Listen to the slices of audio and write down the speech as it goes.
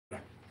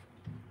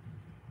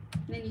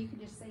then you can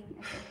just sing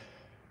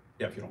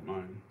Yeah, if you don't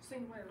mind.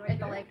 sing at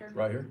the lectern.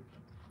 Right here?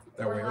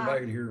 That way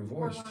everybody can hear your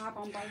voice. We're live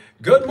on both.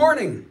 Good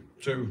morning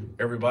to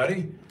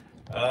everybody.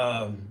 We're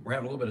having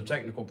a little bit of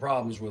technical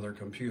problems with our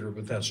computer,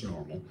 but that's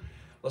normal.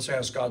 Let's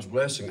ask God's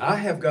blessing. I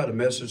have got a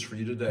message for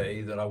you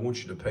today that I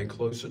want you to pay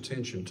close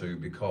attention to,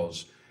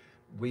 because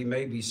we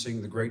may be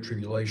seeing the Great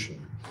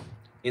Tribulation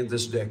in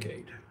this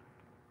decade.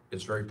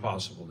 It's very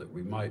possible that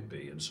we might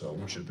be, and so I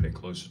want you to pay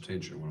close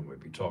attention to what I'm going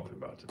to be talking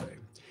about today.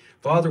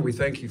 Father, we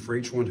thank you for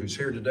each one who's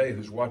here today,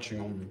 who's watching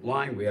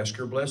online. We ask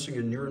your blessing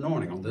and your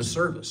anointing on this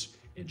service.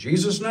 In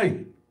Jesus'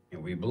 name,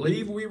 and we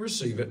believe we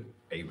receive it.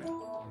 Amen.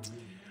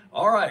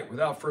 All right,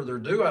 without further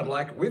ado,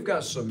 we've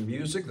got some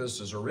music. This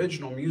is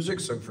original music,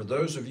 so for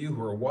those of you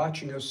who are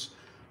watching us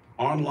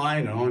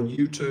online and on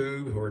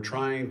YouTube, who are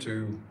trying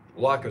to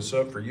lock us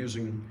up for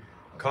using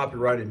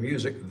copyrighted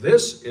music,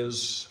 this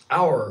is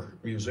our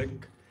music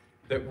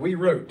that we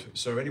wrote.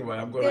 So anyway,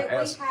 I'm going to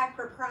ask... That we have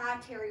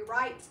proprietary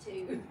rights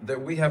to.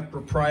 That we have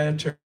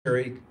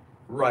proprietary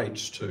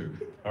rights to.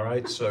 All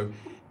right, so...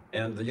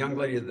 And the young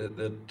lady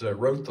that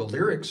wrote the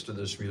lyrics to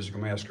this music,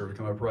 I'm going to ask her to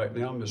come up right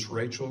now, Miss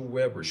Rachel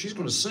Weber. She's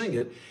going to sing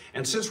it,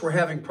 and since we're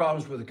having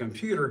problems with the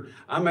computer,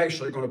 I'm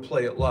actually going to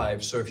play it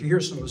live. So if you hear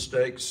some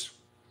mistakes,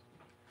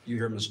 you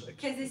hear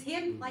mistakes. Because it's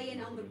him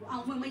playing on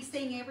when we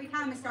sing every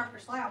time, it's Dr.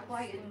 Slough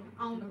playing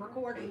on the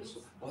recordings.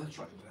 Oh, that's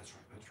right.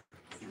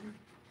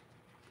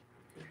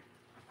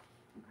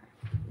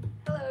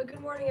 Hello,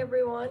 good morning,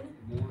 everyone.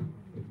 Good morning.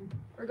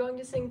 We're going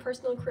to sing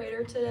Personal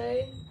Creator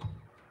today.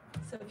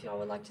 So if y'all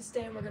would like to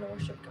stand, we're going to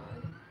worship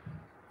God.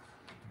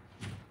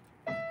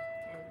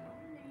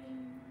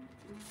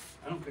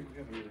 I don't think we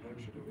have an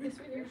introduction, do we? Yes,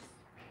 we do.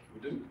 We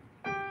do?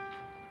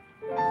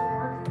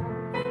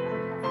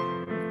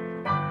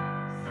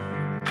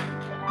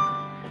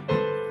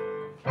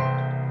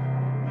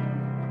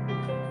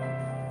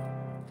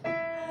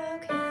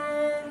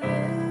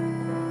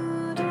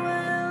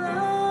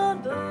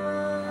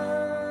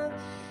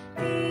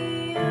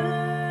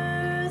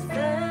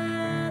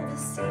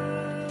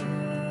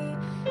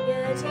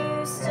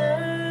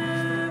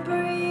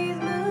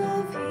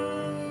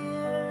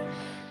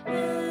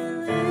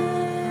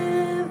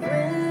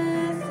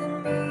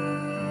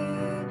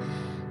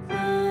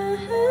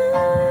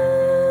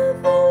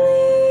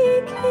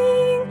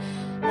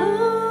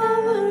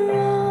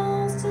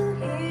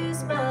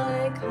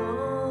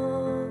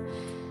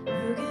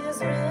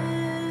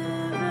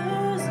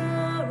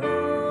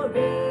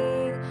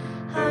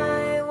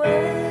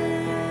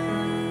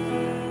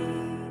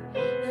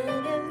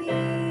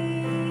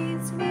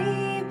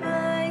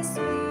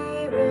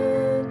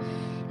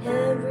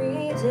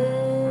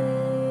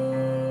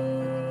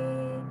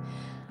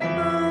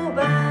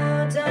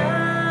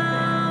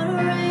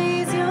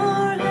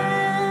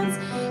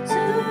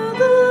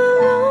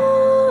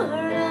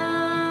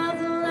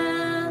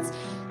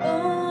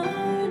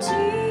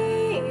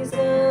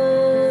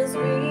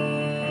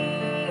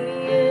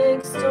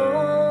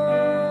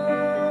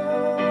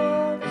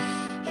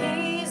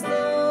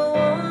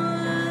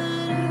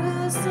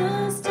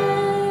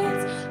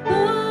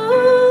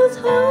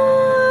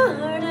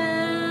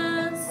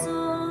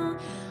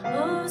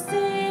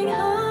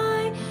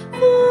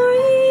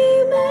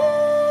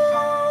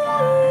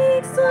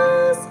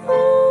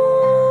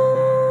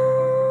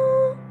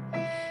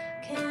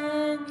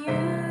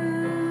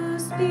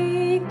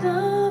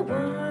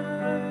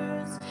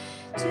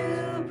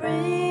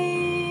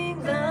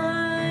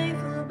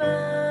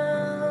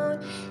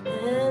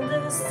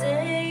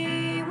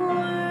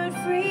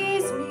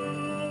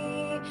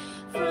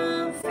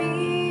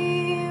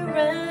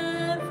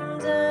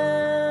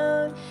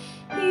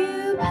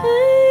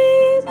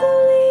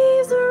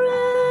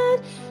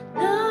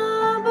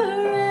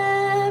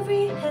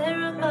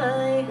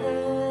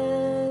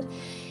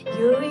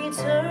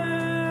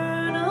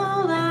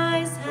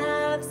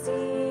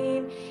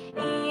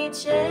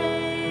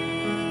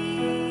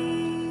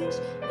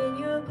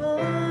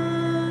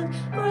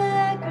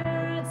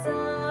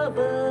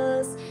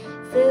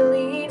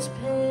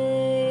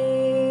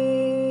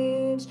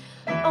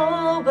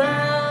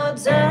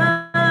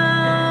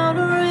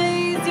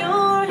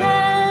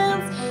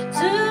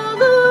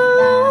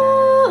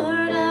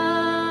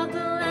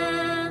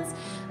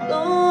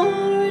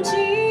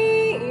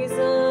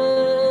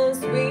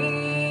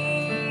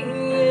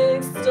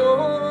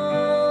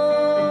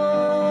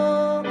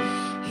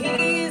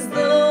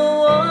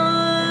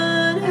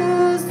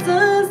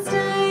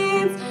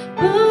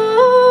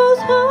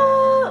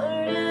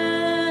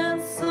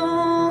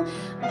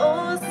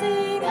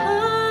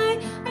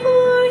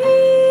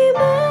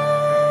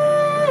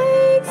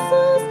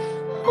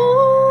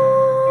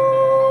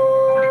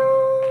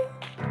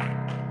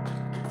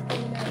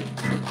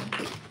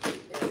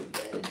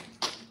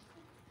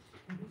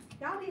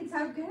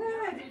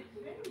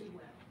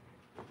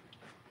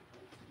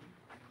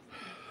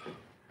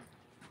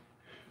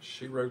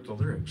 She wrote the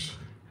lyrics.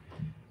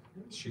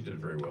 She did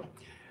very well.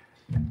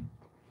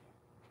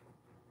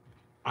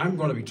 I'm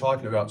going to be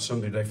talking about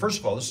something today. First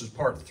of all, this is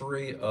part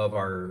 3 of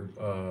our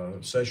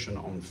session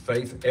on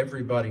faith.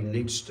 Everybody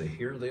needs to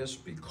hear this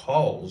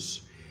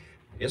because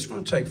it's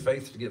going to take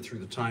faith to get through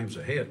the times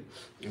ahead.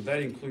 And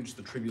that includes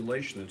the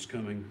tribulation that's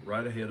coming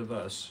right ahead of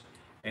us.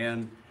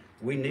 And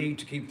we need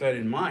to keep that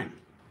in mind.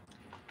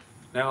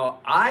 Now,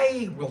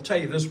 I will tell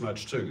you this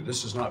much too.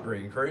 This is not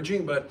very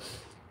encouraging, but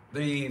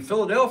the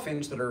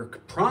Philadelphians that are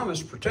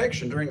promised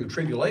protection during the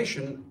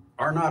tribulation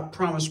are not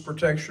promised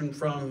protection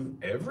from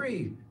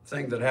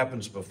everything that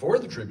happens before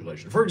the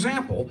tribulation. For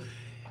example,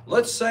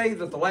 let's say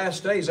that the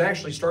last days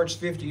actually starts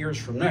 50 years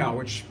from now,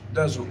 which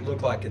doesn't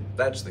look like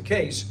that's the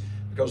case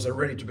because they're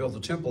ready to build the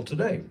temple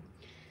today.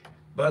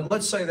 But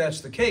let's say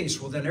that's the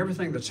case. Well, then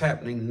everything that's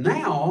happening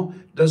now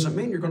doesn't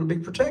mean you're going to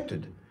be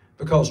protected,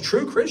 because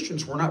true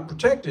Christians were not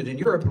protected in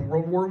Europe in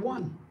World War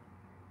I.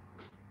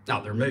 Now,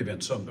 there may have been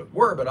some that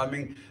were, but I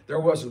mean, there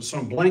wasn't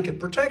some blanket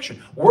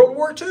protection. World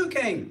War II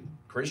came.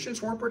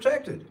 Christians weren't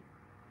protected.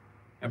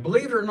 And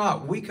believe it or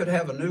not, we could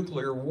have a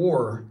nuclear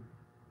war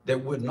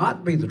that would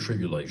not be the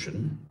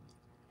tribulation,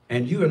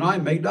 and you and I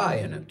may die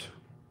in it.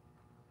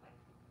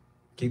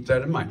 Keep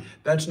that in mind.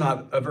 That's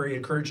not a very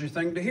encouraging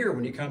thing to hear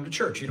when you come to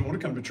church. You don't want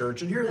to come to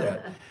church and hear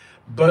that.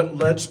 But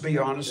let's be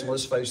honest and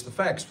let's face the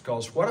facts,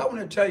 because what I want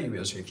to tell you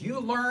is if you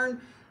learn,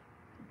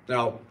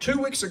 now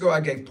 2 weeks ago I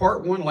gave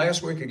part 1,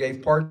 last week I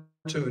gave part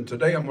 2, and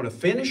today I'm going to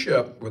finish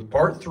up with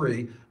part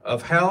 3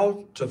 of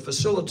how to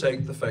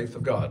facilitate the faith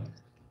of God.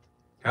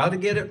 How to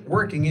get it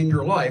working in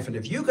your life. And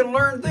if you can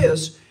learn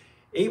this,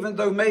 even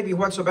though maybe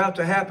what's about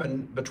to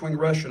happen between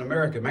Russia and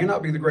America may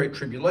not be the Great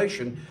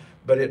Tribulation,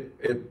 but it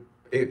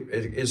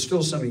is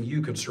still something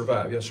you could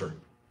survive. Yes, sir.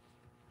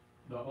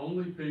 The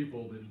only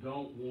people that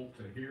don't want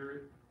to hear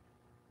it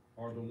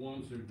are the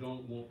ones who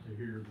don't want to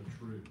hear the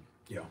truth.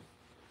 Yeah.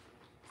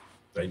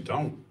 They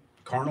don't.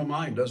 Carnal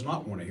mind does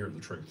not want to hear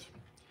the truth.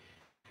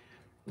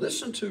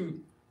 Listen to,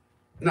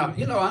 now,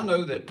 you know, I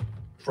know that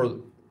for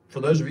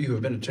those of you who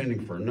have been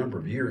attending for a number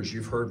of years,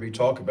 you've heard me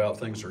talk about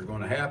things that are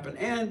going to happen,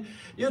 and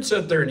you'd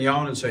sit there and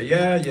yawn and say,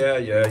 yeah,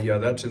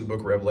 that's in the book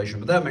of Revelation,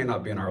 but that may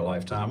not be in our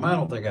lifetime. I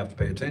don't think I have to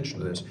pay attention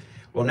to this.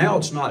 Well, now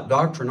it's not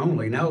doctrine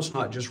only. Now it's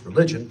not just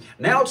religion.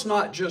 Now it's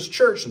not just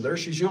church. And there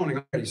she's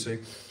yawning already, see.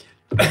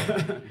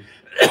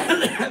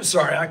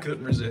 Sorry, I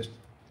couldn't resist.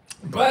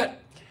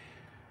 But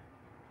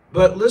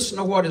listen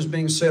to what is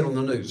being said on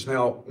the news.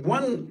 Now,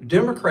 one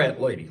Democrat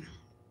lady,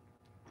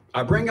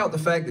 I bring out the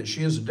fact that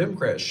she is a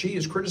Democrat. She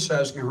is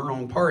criticizing her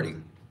own party.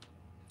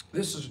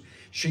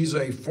 She's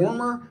a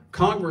former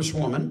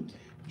congresswoman.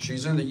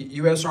 She's in the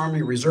U.S.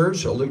 Army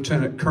Reserves, a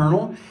lieutenant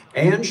colonel,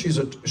 and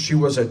she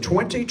was a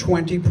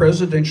 2020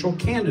 presidential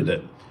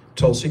candidate.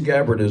 Tulsi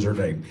Gabbard is her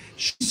name.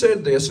 She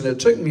said this, and it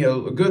took me a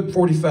good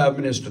 45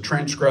 minutes to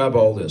transcribe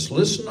all this.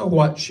 Listen to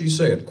what she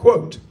said.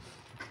 Quote,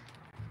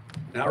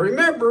 now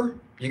remember,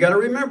 you got to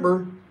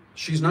remember,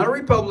 she's not a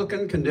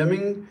Republican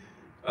condemning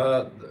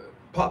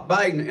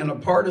Biden in a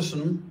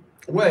partisan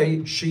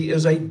way. She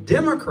is a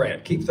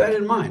Democrat. Keep that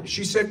in mind.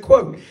 She said,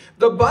 quote,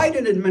 the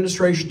Biden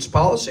administration's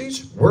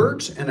policies,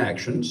 words, and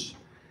actions,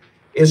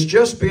 it's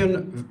just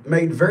been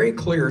made very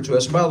clear to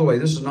us. By the way,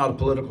 this is not a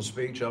political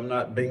speech. I'm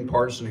not being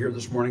partisan here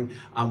this morning.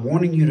 I'm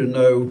wanting you to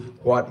know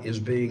what is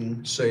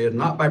being said,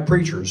 not by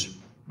preachers,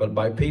 but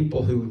by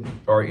people who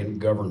are in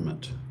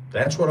government.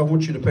 That's what I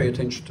want you to pay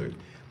attention to,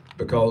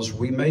 because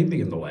we may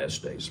be in the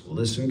last days.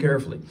 Listen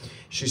carefully.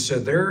 She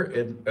said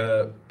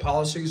their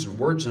policies and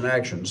words and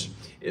actions,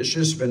 it's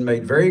just been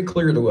made very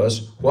clear to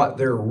us what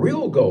their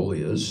real goal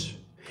is,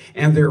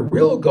 and their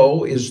real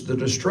goal is the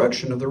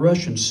destruction of the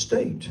Russian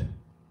state.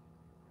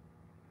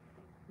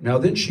 Now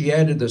then she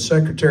added the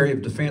Secretary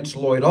of Defense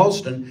Lloyd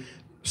Austin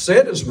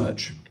said as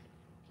much.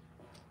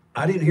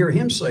 I didn't hear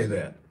him say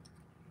that,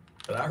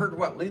 but I heard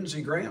what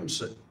Lindsey Graham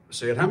said.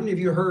 How many of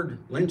you heard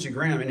Lindsey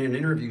Graham in an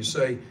interview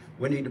say,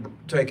 we need to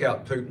take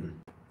out Putin?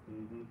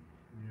 Mm-hmm.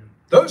 Yeah.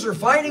 Those are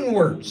fighting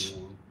words.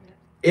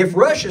 If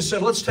Russia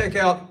said, let's take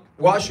out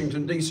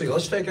Washington, D.C.,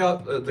 let's take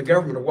out the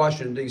government of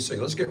Washington, D.C.,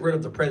 let's get rid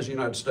of the President of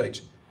the United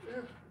States,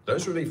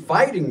 those would be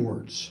fighting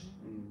words.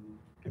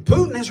 And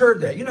Putin has heard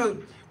that. You know,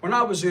 when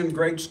I was in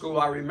grade school,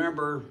 I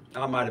remember,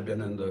 I might have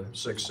been in the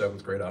 6th,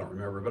 7th grade, I don't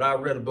remember, but I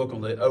read a book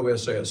on the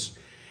OSS.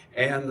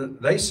 And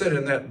they said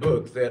in that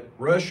book that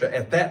Russia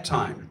at that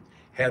time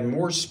had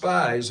more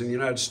spies in the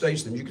United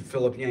States than you could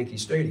fill up Yankee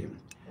Stadium.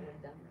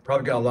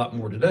 Probably got a lot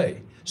more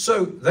today.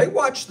 So they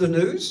watch the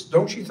news.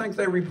 Don't you think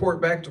they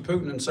report back to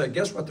Putin and say,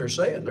 guess what they're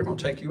saying? They're going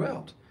to take you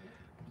out.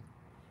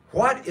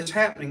 What is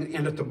happening?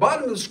 And at the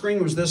bottom of the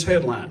screen was this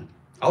headline.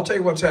 I'll tell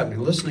you what's happening,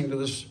 listening to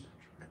this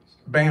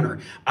banner.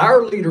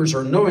 Our leaders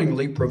are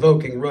knowingly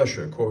provoking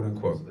Russia, quote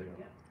unquote.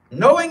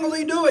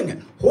 Knowingly doing it.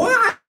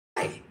 Why?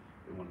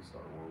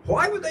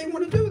 Why would they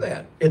want to do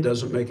that? It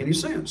doesn't make any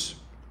sense.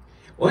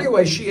 Well,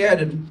 anyway, she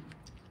added,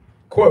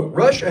 quote,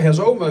 Russia has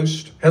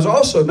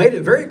also made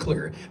it very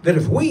clear that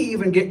if we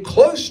even get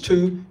close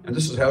to, and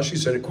this is how she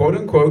said it, quote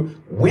unquote,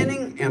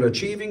 winning and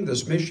achieving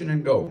this mission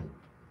and goal,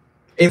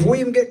 if we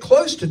even get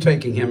close to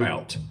taking him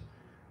out,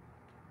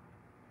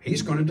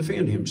 he's going to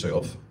defend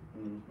himself.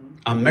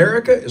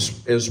 America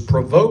is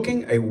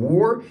provoking a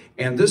war,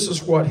 and this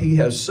is what he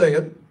has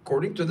said,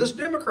 according to this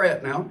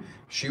Democrat now.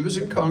 She was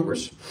in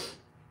Congress.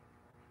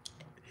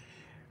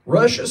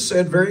 Russia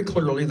said very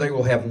clearly they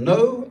will have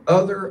no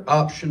other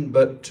option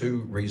but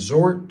to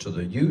resort to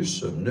the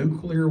use of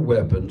nuclear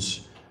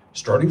weapons,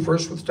 starting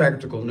first with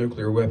tactical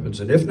nuclear weapons,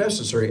 and if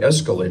necessary,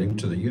 escalating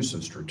to the use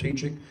of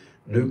strategic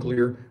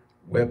nuclear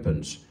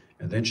weapons.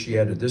 And then she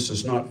added, this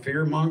is not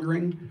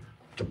fear-mongering.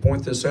 To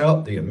point this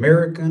out, the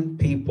American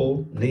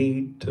people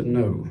need to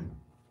know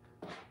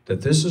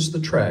that this is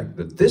the track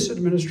that this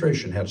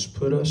administration has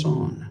put us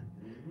on,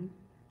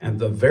 and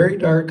the very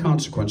dire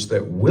consequence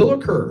that will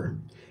occur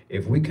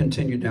if we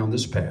continue down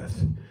this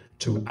path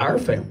to our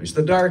families,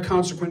 the dire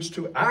consequence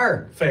to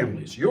our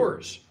families,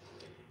 yours,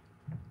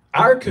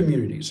 our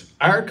communities,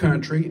 our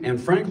country,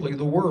 and frankly,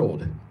 the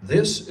world.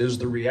 This is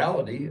the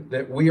reality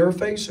that we are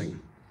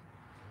facing.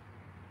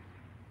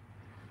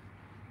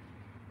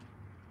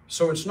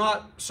 So it's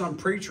not some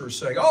preacher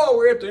saying, oh,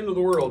 we're at the end of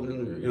the world.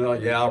 And,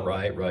 yeah,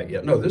 right,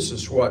 yeah. No, this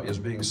is what is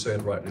being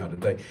said right now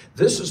today.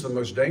 This is the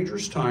most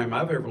dangerous time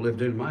I've ever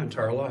lived in my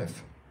entire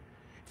life.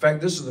 In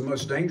fact, this is the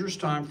most dangerous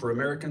time for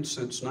Americans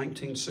since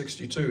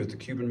 1962 at the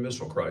Cuban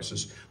Missile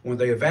Crisis, when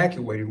they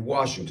evacuated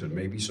Washington.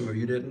 Maybe some of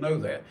you didn't know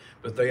that,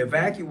 but they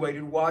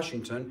evacuated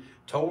Washington,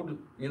 told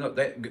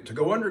to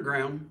go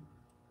underground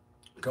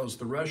because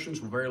the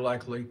Russians will very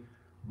likely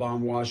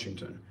bomb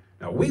Washington.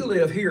 Now, we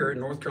live here in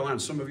North Carolina.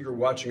 Some of you are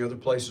watching other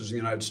places in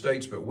the United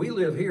States, but we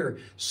live here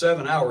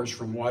 7 hours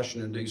from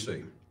Washington,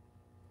 D.C.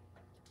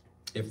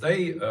 If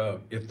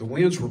the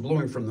winds were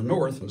blowing from the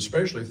north, and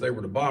especially if they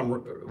were to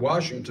bomb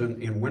Washington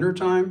in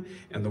wintertime,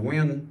 and the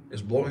wind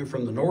is blowing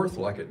from the north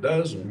like it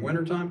does in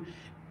wintertime,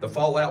 the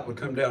fallout would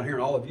come down here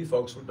and all of you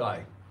folks would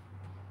die.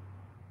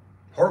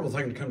 Horrible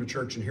thing to come to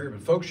church and hear,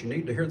 but folks, you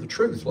need to hear the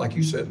truth. Like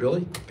you said,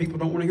 Billy, people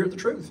don't want to hear the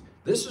truth.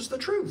 This is the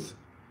truth.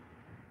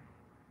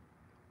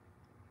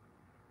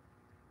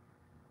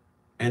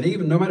 And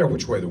even no matter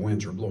which way the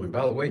winds are blowing.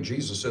 By the way,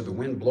 Jesus said the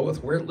wind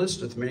bloweth where it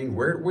listeth, meaning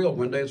where it will.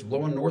 One day it's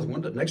blowing north,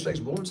 next day it's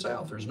blowing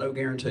south. There's no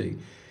guarantee.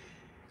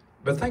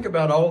 But think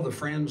about all the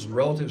friends and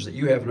relatives that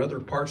you have in other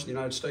parts of the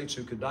United States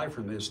who could die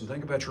from this. And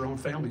think about your own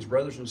families,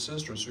 brothers and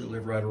sisters who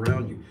live right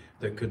around you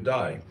that could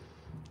die.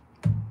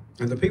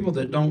 And the people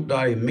that don't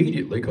die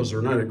immediately because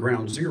they're not at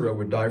ground zero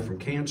would die from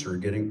cancer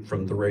getting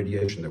from the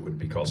radiation that would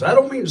be caused. I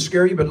don't mean to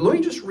scare you, but let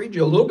me just read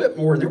you a little bit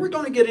more, and then we're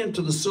going to get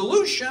into the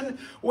solution,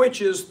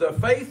 which is the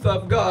faith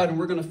of God, and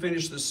we're going to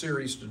finish this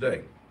series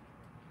today.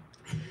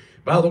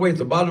 By the way, at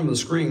the bottom of the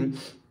screen,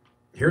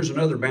 here's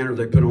another banner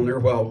they put on there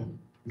while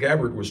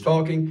Gabbard was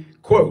talking.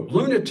 Quote,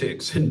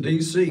 lunatics in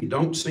D.C.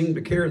 don't seem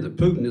to care that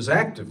Putin is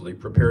actively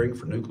preparing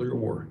for nuclear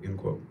war, end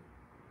quote.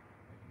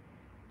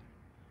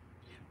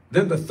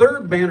 Then the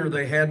third banner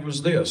they had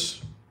was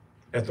this.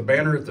 At the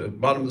banner at the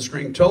bottom of the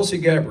screen, Tulsi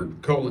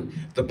Gabbard,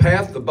 the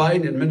path the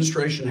Biden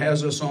administration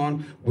has us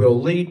on will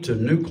lead to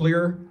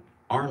nuclear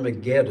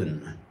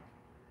Armageddon.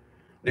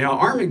 Now,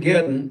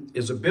 Armageddon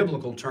is a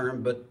biblical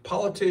term, but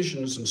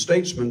politicians and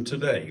statesmen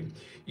today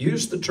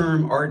use the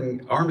term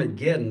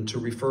Armageddon to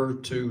refer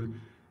to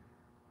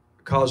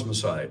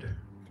cosmicide,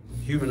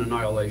 human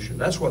annihilation.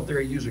 That's what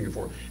they're using it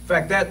for. In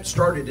fact, that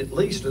started at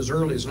least as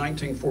early as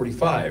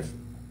 1945.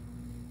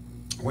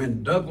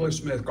 When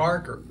Douglas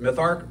MacArthur, if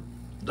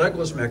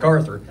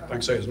I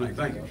can say his name,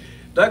 thank you.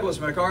 Douglas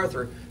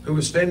MacArthur, who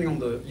was standing on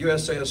the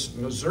USS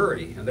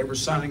Missouri, and they were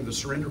signing the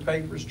surrender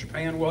papers,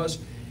 Japan was,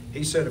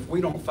 he said, if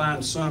we don't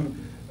find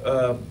some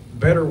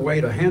better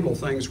way to handle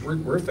things,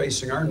 we're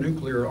facing our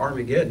nuclear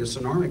Armageddon. It's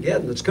an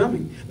Armageddon that's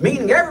coming,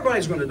 meaning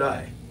everybody's going to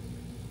die.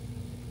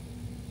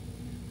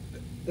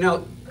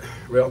 Now,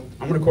 well,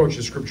 I'm going to quote you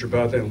a scripture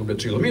about that in a little bit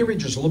too. Let me read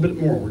just a little bit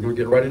more. We're going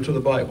to get right into the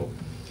Bible.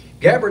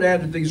 Gabbard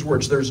added these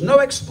words, there's no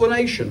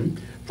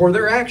explanation for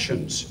their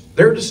actions,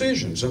 their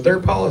decisions, and their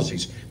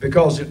policies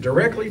because it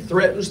directly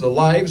threatens the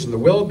lives and the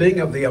well-being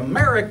of the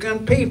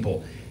American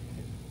people.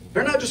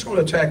 They're not just going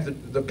to attack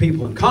the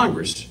people in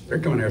Congress. They're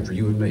coming after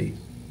you and me,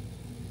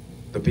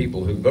 the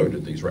people who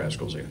voted these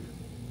rascals in.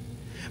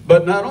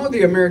 But not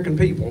only the American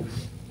people,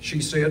 she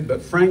said,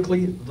 but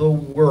frankly, the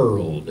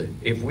world.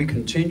 If we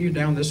continue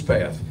down this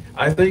path,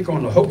 I think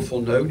on a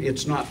hopeful note,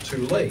 it's not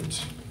too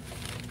late.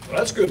 Well,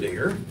 that's good to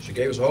hear. She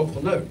gave us a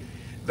hopeful note.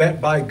 That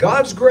by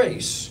God's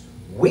grace,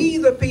 we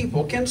the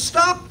people can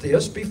stop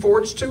this before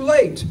it's too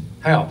late.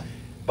 How?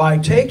 By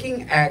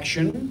taking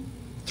action,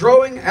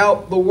 throwing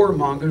out the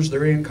warmongers that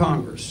are in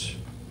Congress,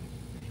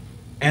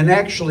 and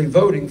actually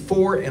voting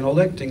for and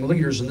electing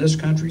leaders in this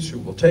country who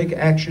will take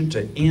action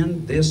to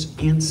end this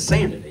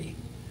insanity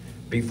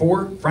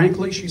before,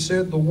 frankly, she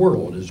said, the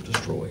world is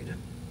destroyed.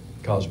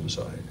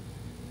 Cosmicide.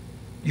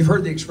 You've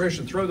heard the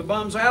expression, throw the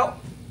bums out.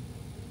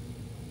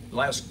 The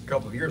last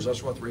couple of years,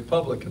 that's what the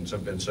Republicans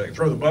have been saying.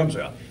 Throw the bums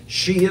out.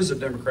 She is a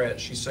Democrat.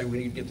 She's saying we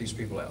need to get these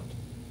people out.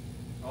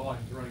 I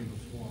like drain the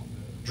swamp.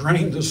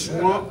 Drain the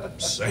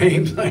swamp,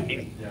 same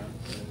thing. Yeah.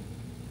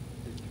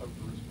 It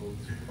covers both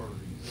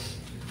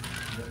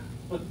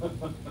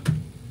parties.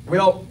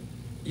 Well,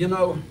 you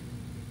know,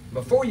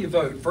 before you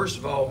vote, first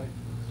of all,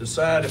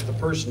 decide if the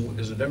person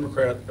is a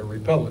Democrat or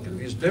Republican.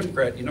 If he's a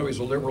Democrat, you know he's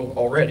a liberal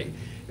already.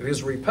 If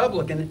he's a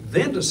Republican,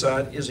 then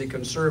decide, is he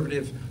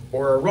conservative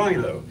or a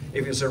rhino?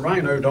 If he's a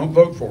rhino, don't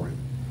vote for him.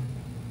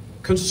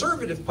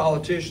 Conservative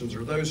politicians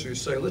are those who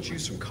say, let's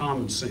use some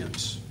common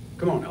sense.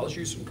 Come on now, let's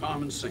use some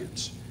common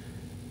sense.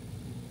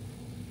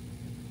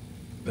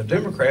 The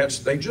Democrats,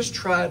 they just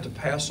tried to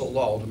pass a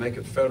law to make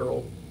it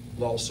federal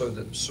law so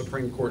that the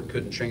Supreme Court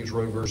couldn't change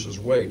Roe versus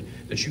Wade,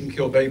 that you can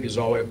kill babies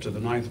all the way up to the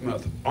 9th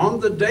month.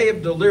 On the day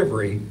of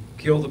delivery,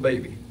 kill the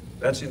baby.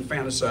 That's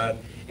infanticide.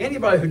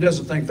 Anybody who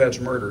doesn't think that's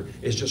murder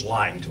is just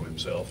lying to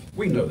himself.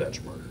 We know that's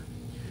murder.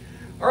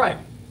 All right,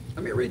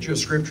 let me read you a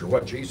scripture,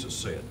 what Jesus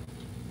said.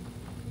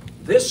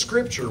 This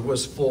scripture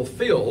was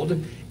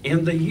fulfilled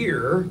in the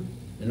year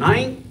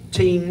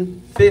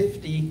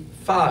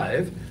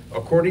 1955,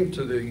 according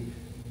to the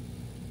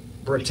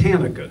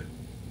Britannica,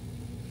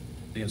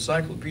 the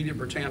Encyclopedia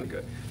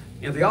Britannica.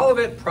 In the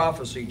Olivet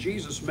prophecy,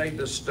 Jesus made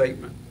this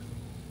statement.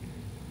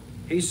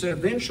 He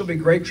said, then shall be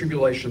great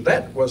tribulation.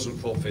 That wasn't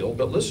fulfilled,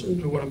 but listen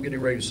to what I'm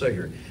getting ready to say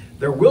here.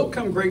 There will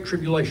come great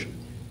tribulation.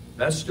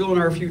 That's still in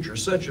our future,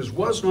 such as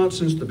was not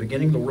since the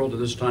beginning of the world to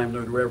this time,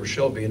 nor ever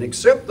shall be. And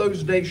except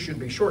those days should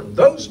be shortened.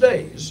 Those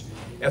days,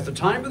 at the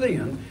time of the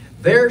end,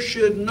 there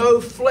should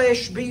no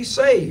flesh be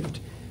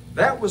saved.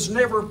 That was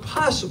never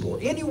possible.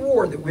 Any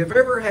war that we've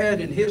ever had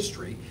in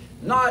history,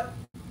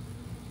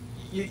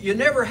 you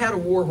never had a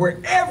war where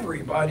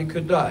everybody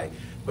could die.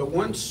 But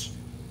once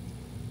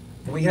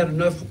we had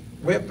enough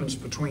weapons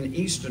between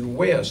East and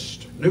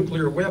West,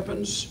 nuclear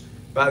weapons,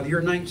 by the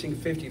year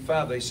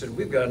 1955, they said,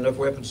 we've got enough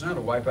weapons now to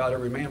wipe out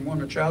every man,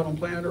 woman, and child on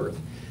planet Earth.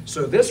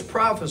 So this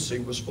prophecy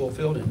was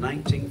fulfilled in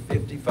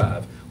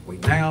 1955. We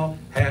now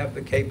have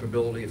the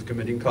capability of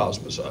committing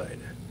cosmicide.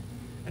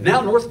 And now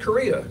North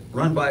Korea,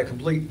 run by a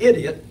complete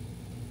idiot,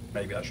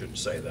 maybe I shouldn't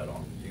say that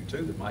on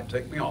YouTube, it might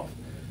take me off,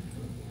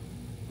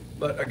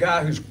 but a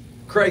guy who's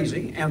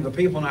crazy, and the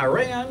people in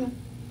Iran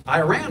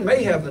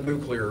may have the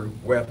nuclear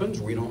weapons,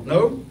 we don't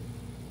know.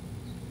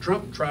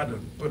 Trump tried to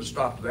put a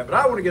stop to that, but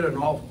I want to get into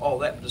all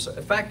that.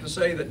 In fact, to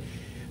say that,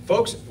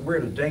 folks, we're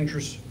in a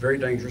dangerous, very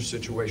dangerous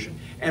situation.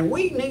 And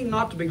we need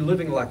not to be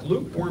living like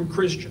lukewarm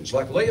Christians,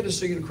 like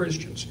Laodicean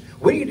Christians.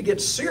 We need to get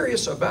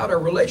serious about our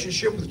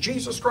relationship with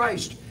Jesus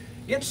Christ.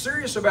 Get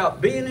serious about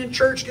being in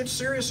church. Get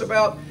serious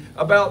about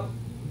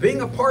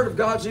being a part of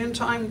God's end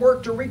time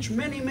work to reach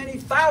many, many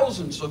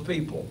thousands of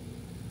people.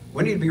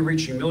 We need to be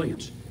reaching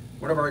millions.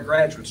 One of our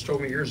graduates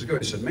told me years ago,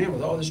 he said, man,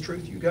 with all this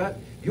truth you got,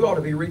 you ought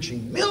to be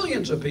reaching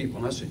millions of people.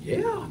 And I said,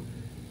 yeah.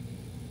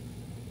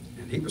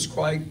 And he was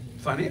quite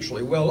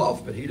financially well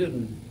off, but he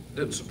didn't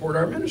support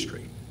our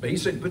ministry. But he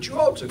said, but you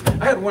ought to.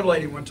 I had one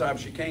lady one time,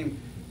 she came,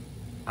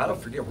 I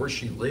don't forget where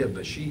she lived,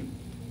 but she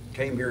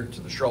came here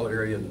to the Charlotte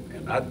area,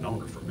 and I'd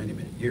known her for many,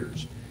 many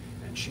years.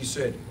 And she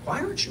said, why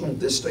aren't you on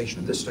this station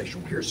and this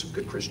station? Well, here's some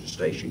good Christian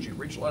stations. You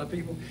reach a lot of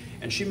people.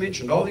 And she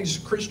mentioned all these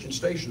Christian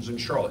stations in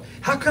Charlotte.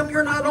 How come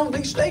you're not on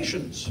these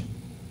stations?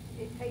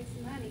 It takes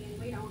money and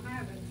we don't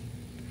have it.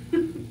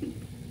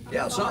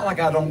 Yeah, it's not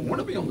like I don't want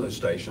to be on those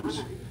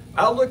stations.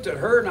 I looked at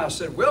her and I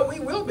said, well, we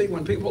will be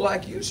when people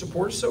like you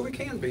support us, so we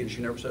can be. And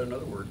she never said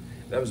another word.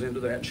 That was the end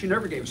of that. And she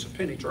never gave us a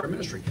penny to our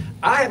ministry.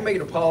 I had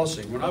made a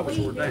policy when I was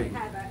ordained. We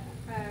have a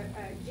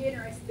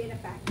generous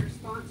benefactor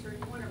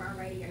sponsoring one of our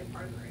radio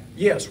programs.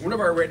 Yes, one of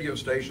our radio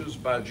stations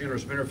by a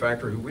generous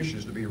benefactor who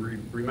wishes to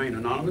remain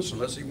anonymous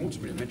unless he wants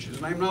me to mention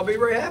his name, and I'll be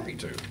very happy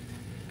to.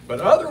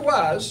 But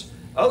otherwise,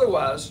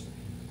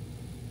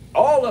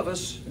 all of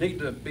us need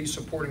to be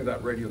supporting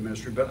that radio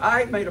ministry. But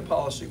I made a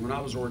policy when I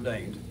was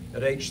ordained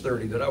at age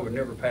 30 that I would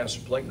never pass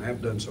a plate, and I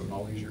have done so in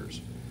all these years.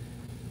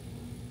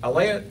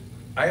 I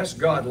asked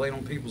God to lay it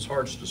on people's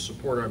hearts to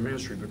support our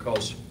ministry,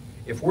 because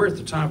if we're at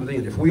the time of the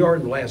end, if we are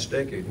in the last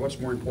decade, what's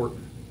more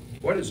important?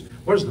 What is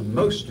the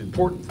most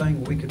important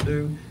thing we could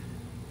do?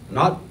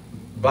 Not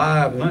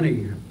buy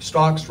money,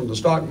 stocks from the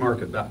stock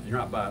market. You're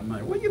not buying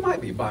money. Well, you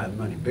might be buying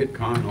money,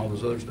 Bitcoin, all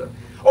this other stuff.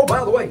 Oh,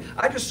 by the way,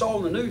 I just saw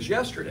in the news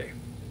yesterday.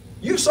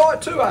 You saw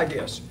it too, I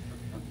guess.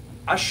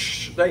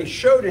 They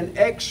showed an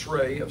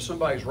x-ray of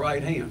somebody's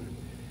right hand.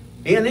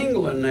 In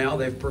England now,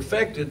 they've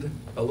perfected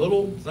a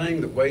little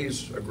thing that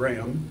weighs a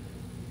gram,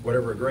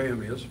 whatever a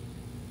gram is,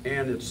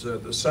 and it's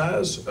the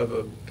size of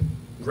a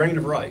grain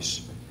of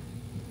rice.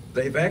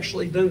 They've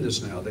actually done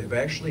this now. They've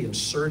actually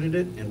inserted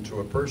it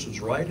into a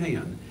person's right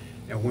hand.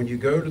 And when you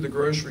go to the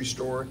grocery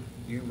store,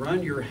 you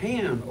run your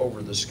hand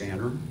over the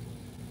scanner,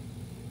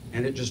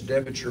 and it just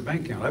debits your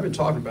bank account. I've been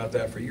talking about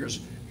that for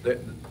years.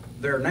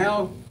 They're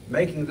now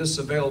making this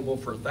available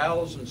for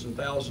thousands and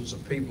thousands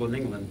of people in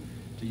England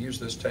to use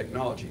this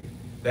technology.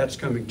 That's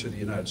coming to the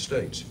United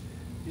States.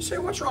 You say,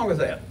 what's wrong with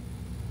that?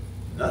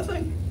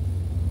 Nothing.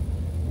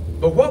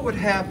 But what would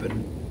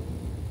happen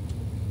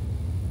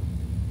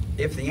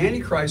if the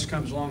Antichrist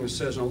comes along and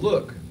says, now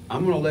look,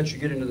 I'm going to let you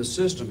get into the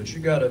system, but you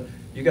got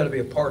to be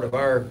a part of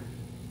our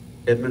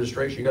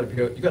administration. You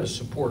got to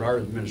support our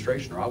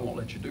administration, or I won't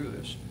let you do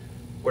this.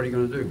 What are you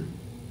going to do?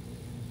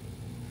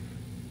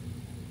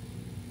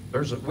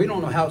 We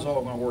don't know how it's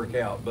all going to work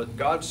out, but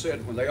God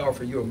said when they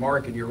offer you a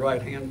mark in your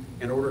right hand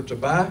in order to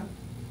buy,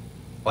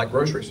 like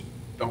groceries,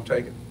 don't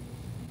take it.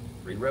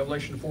 Read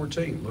Revelation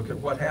 14. Look at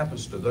what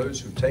happens to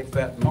those who take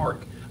that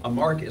mark. A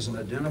mark is an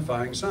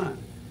identifying sign.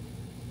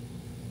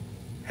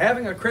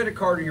 Having a credit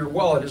card in your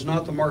wallet is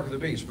not the mark of the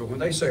beast, but when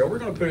they say, oh, we're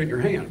going to put it in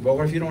your hand. Well,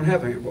 what if you don't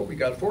have a hand? Well, we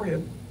got a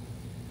forehead.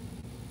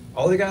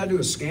 All they got to do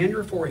is scan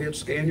your forehead,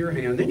 scan your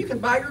hand, then you can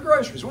buy your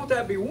groceries. Won't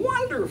that be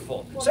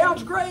wonderful? Well,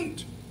 sounds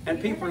great. And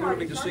you know people are they've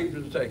going to be already deceived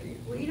started- into taking it.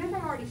 Well, you know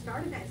they've already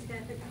started that stuff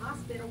at the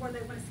hospital where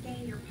they want to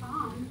scan your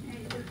palm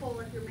and to pull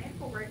up your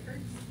medical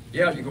records.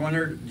 Yeah, you go in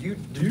there, do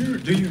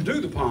you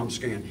do the palm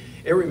scan?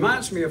 It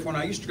reminds me of when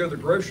I used to go to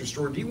the grocery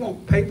store, do you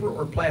want paper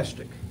or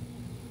plastic?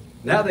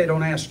 Now they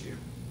don't ask you.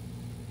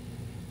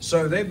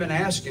 So they've been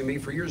asking me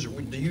for years,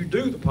 do you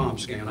do the palm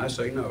scan? I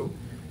say no.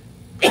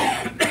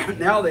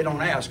 Now they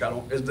don't ask.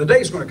 The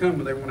day's going to come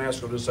when they won't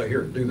ask. They'll just say,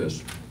 here, do this.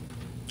 Do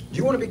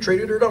you want to be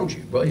treated or don't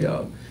you? Well,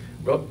 yeah.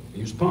 Well,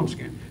 use the palm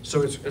scan.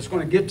 So it's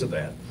going to get to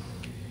that.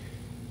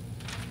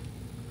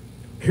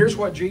 Here's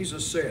what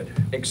Jesus said.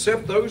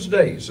 Except those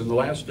days, in the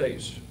last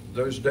days,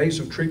 those days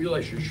of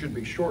tribulation should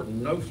be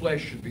shortened. No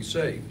flesh should be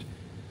saved.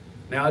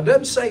 Now, it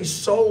doesn't say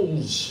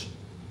souls.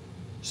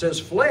 It says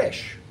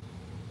flesh.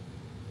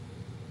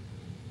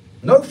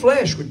 No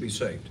flesh would be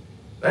saved.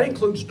 That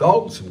includes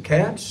dogs and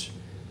cats.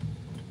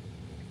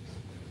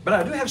 But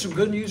I do have some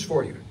good news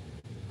for you.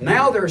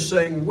 Now they're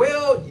saying,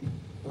 well,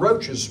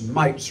 roaches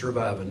might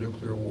survive a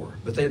nuclear war,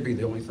 but they'd be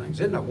the only things.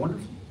 Isn't that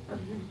wonderful?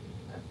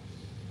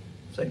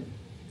 See?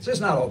 It's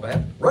not all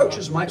bad.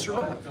 Roaches might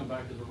survive. Come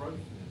back as a roach.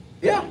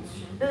 Yeah.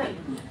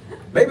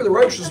 Maybe the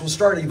roaches will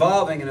start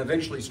evolving and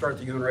eventually start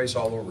the human race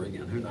all over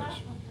again. Who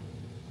knows?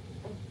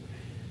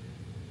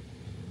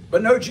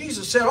 But no,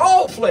 Jesus said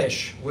all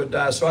flesh would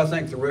die, so I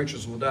think the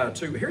roaches will die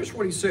too. Here's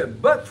what he said,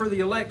 but for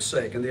the elect's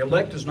sake, and the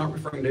elect is not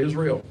referring to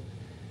Israel.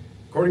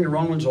 According to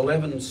Romans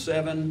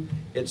 11:7,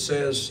 it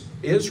says,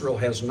 Israel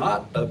has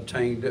not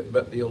obtained it,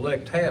 but the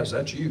elect has.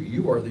 That's you.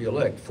 You are the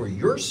elect. For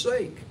your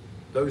sake,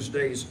 those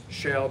days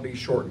shall be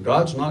shortened.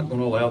 God's not going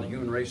to allow the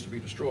human race to be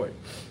destroyed.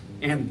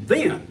 And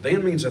then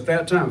means at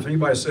that time, if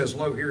anybody says,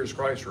 lo, here is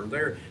Christ, or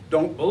there,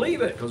 don't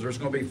believe it, because there's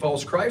going to be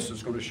false Christ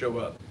that's going to show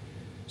up.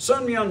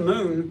 Sun Myung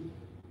Moon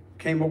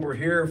came over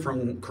here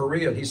from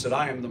Korea, and he said,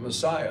 I am the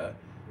Messiah.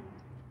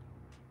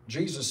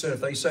 Jesus said,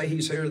 if they say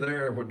he's here,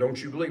 there, well,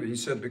 don't you believe it? He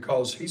said,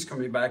 because he's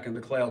coming back in the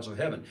clouds of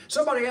heaven.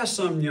 Somebody asked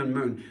Sun Myung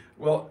Moon,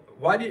 well,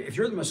 if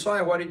you're the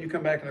Messiah, why didn't you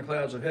come back in the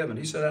clouds of heaven?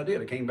 He said, I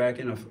did. I came back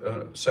in a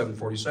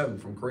 747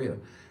 from Korea.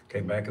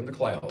 Came back in the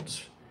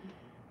clouds.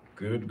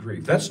 Good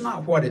grief. That's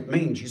not what it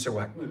means. You say,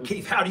 well,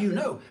 Keith, how do you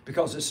know?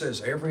 Because it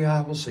says, every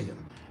eye will see him.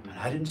 And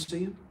I didn't see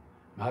him.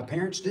 My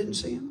parents didn't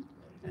see him.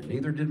 And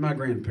neither did my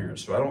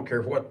grandparents. So I don't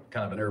care what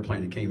kind of an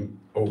airplane he came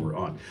over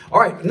on. All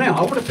right, now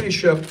I want to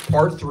finish up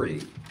part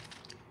 3.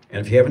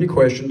 And if you have any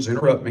questions,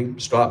 interrupt me,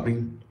 stop me.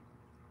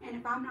 And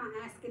if I'm not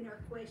asking their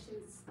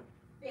questions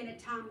in a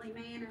timely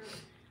manner,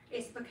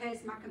 it's because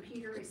my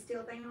computer is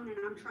still down and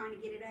I'm trying to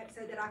get it up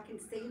so that I can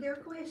see their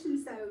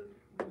questions. So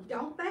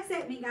don't fuss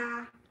at me,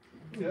 guy.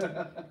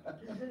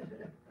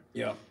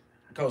 Yeah,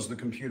 because the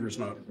computer's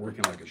not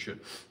working like it should.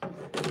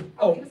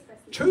 Oh,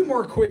 2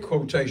 more quick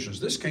quotations.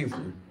 This came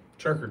from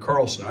Tucker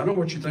Carlson. I don't know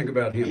what you think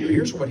about him, but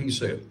here's what he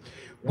said.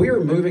 We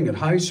are moving at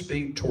high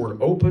speed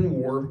toward open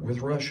war with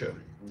Russia.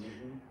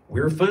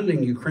 We're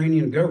funding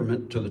Ukrainian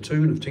government to the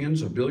tune of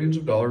tens of billions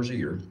of dollars a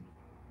year.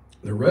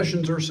 The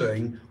Russians are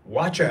saying,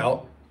 watch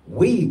out,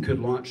 we could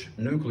launch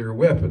nuclear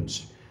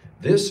weapons.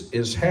 This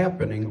is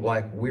happening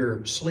like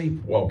we're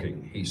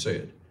sleepwalking, he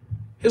said.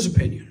 His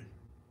opinion.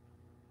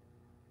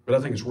 But I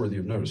think it's worthy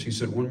of notice. He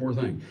said one more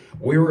thing.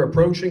 We're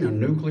approaching a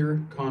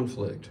nuclear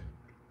conflict.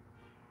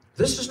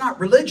 This is not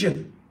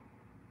religion.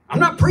 I'm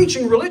not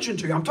preaching religion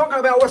to you. I'm talking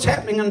about what's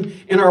happening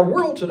in our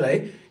world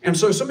today. And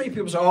so many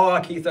people say, oh,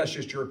 Keith, that's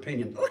just your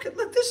opinion. Look,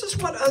 this is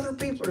what other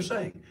people are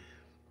saying.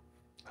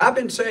 I've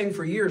been saying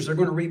for years they're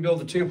going to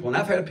rebuild the temple. And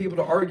I've had people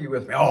to argue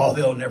with me, oh,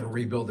 they'll never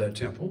rebuild that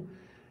temple.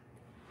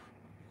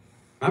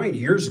 I mean,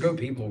 years ago,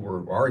 people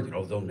were arguing,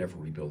 oh, they'll never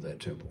rebuild that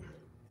temple.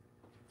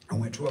 I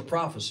went to a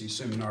prophecy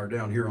seminar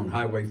down here on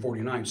Highway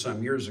 49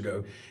 some years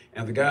ago.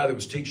 And the guy that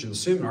was teaching the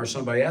seminar,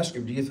 somebody asked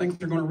him, do you think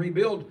they're going to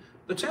rebuild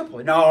the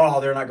temple? No,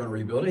 they're not going to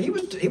rebuild it.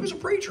 He was a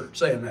preacher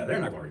saying that. They're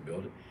not going to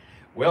rebuild it.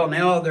 Well,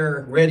 now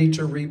they're ready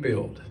to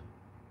rebuild.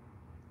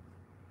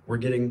 We're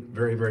getting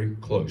very, very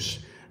close.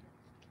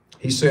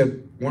 He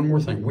said one more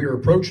thing. We are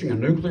approaching a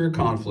nuclear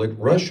conflict.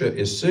 Russia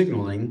is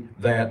signaling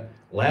that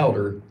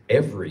louder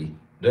every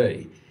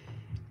day.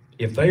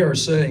 If they are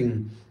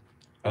saying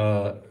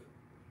they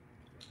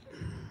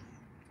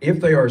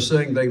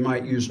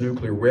might use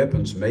nuclear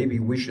weapons, maybe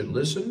we should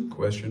listen?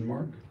 Question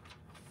mark.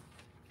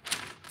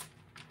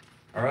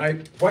 All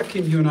right, what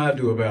can you and I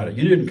do about it?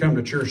 You didn't come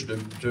to church to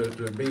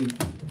be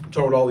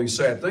told all these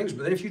sad things,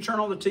 but if you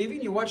turn on the TV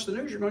and you watch the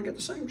news, you're going to get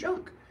the same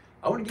junk.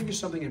 I want to give you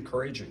something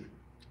encouraging.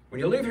 When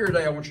you leave here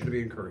today, I want you to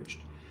be encouraged.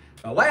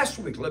 Now, last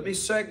week, let me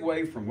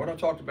segue from what I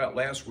talked about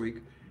last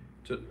week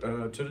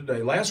to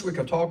today. Last week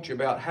I talked to you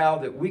about how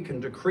that we can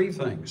decree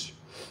things.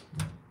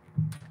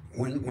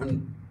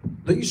 When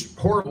these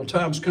horrible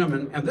times come,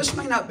 and this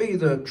may not be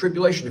the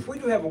tribulation. If we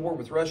do have a war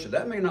with Russia,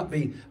 that may not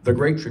be the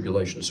Great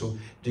Tribulation. So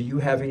do you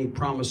have any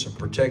promise of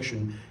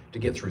protection to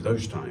get through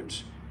those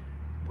times?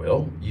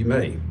 Well, you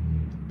may,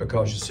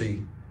 because you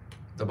see,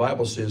 the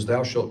Bible says,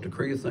 thou shalt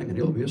decree a thing and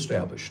it'll be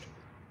established.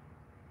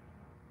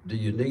 Do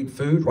you need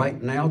food?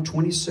 Right now,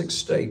 26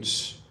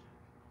 states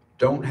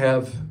don't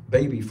have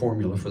baby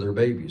formula for their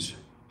babies.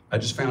 I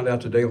just found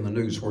out today on the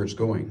news where it's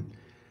going.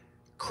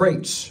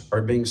 Crates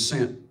are being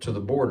sent to the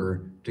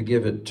border to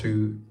give it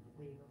to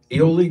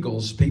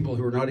illegals, people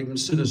who are not even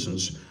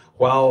citizens,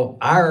 while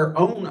our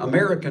own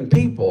American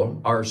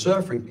people are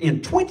suffering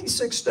in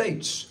 26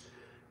 states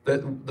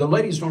that the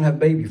ladies don't have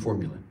baby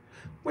formula.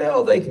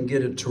 Well, they can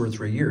get it 2 or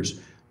 3 years.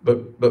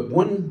 But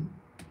one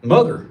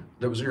mother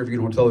that was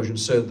interviewed on television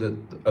said that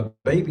a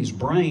baby's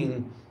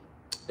brain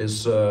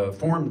is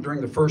formed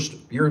during the first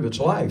year of its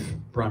life,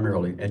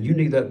 primarily, and you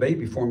need that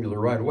baby formula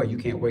right away. You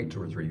can't wait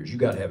 2 or 3 years. You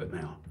got to have it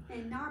now.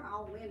 And not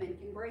all women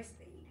can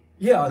breastfeed.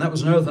 Yeah, and that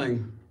was another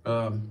thing.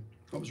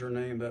 What was her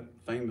name? That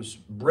famous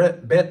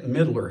Bette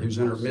Midler, who's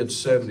in her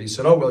mid-70s,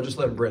 said, oh, well, just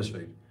let them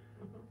breastfeed.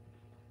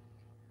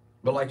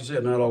 But like you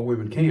said, not all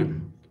women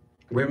can.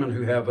 Women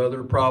who have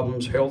other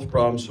problems, health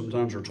problems,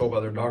 sometimes are told by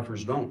their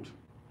doctors don't.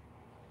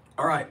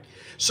 All right,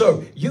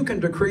 so you can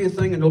decree a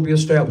thing and it'll be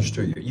established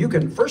to you. You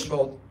can, first of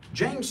all,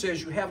 James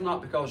says you have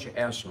not because you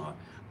ask not.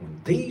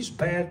 When these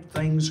bad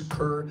things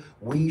occur,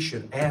 we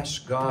should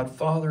ask God,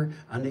 Father,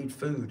 I need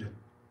food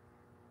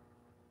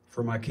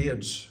for my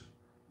kids,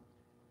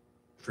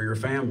 for your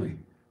family.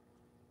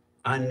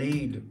 I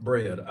need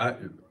bread.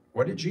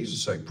 What did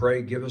Jesus say?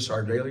 Pray, give us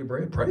our daily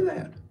bread. Pray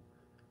that.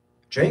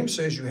 James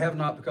says you have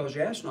not because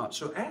you ask not,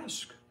 so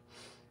ask.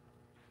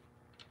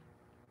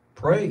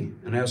 Pray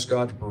and ask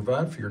God to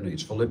provide for your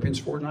needs. Philippians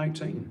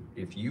 4:19.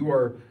 If you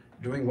are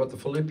doing what the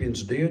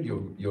Philippians did,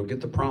 you'll get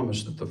the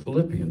promise that the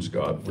Philippians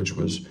got, which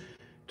was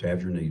to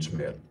have your needs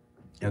met.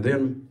 And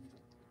then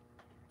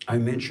I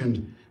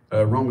mentioned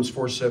Romans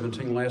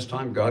 4:17 last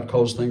time. God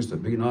calls things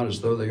that be not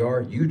as though they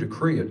are. You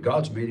decree it.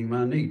 God's meeting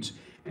my needs.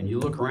 And you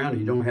look around and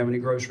you don't have any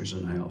groceries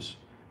in the house.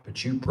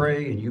 But you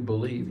pray and you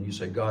believe and you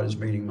say, God is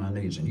meeting my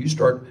needs. And you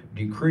start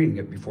decreeing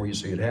it before you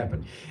see it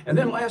happen. And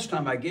then last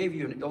time I gave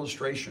you an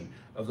illustration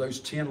of those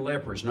 10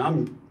 lepers. Now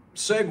I'm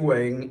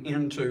segueing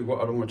into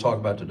what I want to talk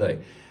about today.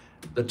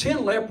 The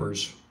 10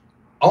 lepers,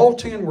 all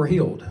 10 were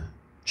healed.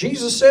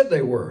 Jesus said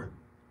they were.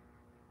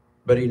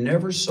 But he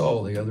never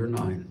saw the other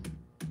 9.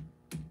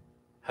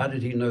 How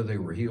did he know they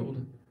were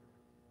healed?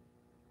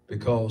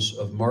 Because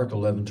of Mark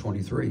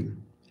 11:23.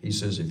 He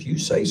says, if you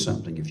say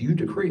something, if you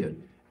decree it,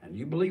 and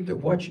you believe that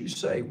what you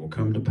say will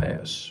come to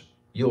pass,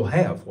 you'll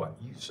have what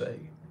you say.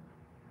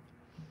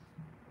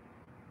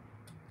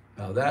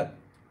 Now that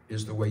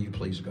is the way you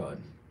please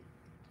God.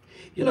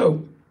 You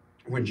know,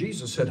 when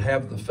Jesus said,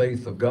 have the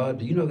faith of God,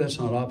 do you know that's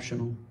not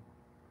optional?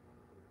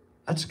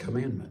 That's a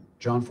commandment.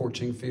 John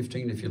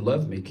 14:15, if you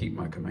love me, keep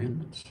my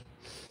commandments.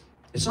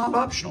 It's not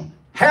optional.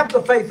 Have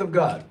the faith of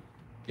God.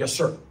 Yes,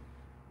 sir.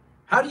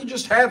 How do you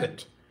just have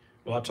it?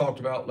 Well, I talked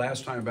about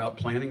last time about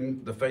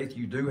planting the faith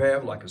you do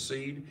have like a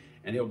seed,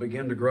 and it'll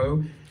begin to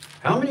grow.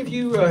 How many of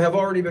you have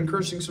already been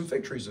cursing some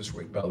fig trees this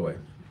week, by the way?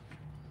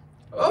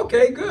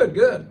 Okay, good,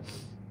 good.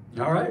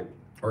 All right.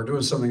 Or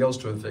doing something else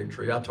to a fig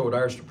tree. I told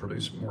ours to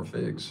produce more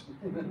figs.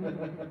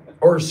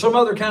 Or some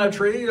other kind of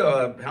tree.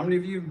 How many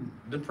of you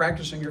been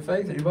practicing your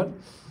faith? Anybody?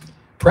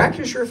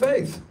 Practice your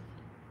faith.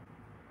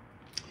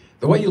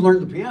 The way you learn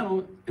the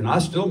piano, and I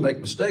still make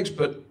mistakes,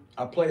 but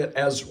I play it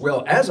as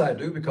well as I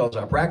do because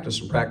I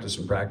practice and practice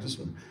and practice.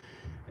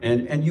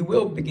 And you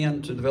will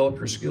begin to develop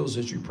your skills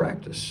as you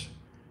practice.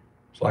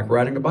 It's like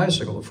riding a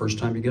bicycle. The first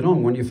time you get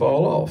on, when you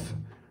fall off.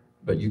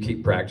 But you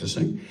keep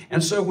practicing.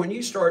 And so when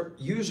you start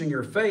using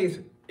your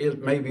faith,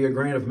 it may be a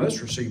grain of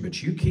mustard seed,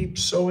 but you keep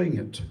sowing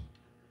it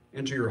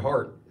into your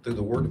heart through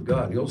the Word of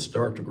God, and you'll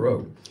start to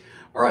grow.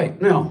 All right,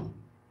 now,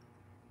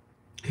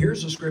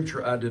 here's a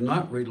scripture I did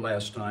not read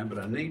last time, but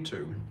I need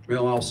to.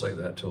 Well, I'll say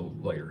that till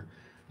later.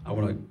 I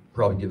want to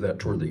probably give that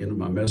toward the end of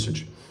my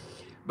message.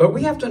 But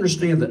we have to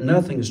understand that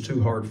nothing is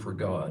too hard for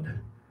God.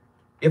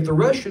 If the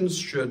Russians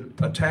should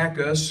attack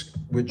us,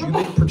 would you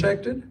be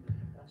protected?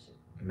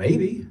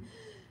 Maybe.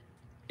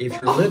 If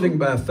you're living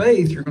by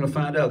faith, you're going to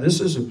find out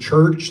this isn't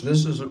church,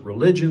 this isn't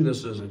religion,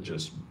 this isn't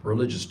just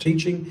religious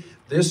teaching.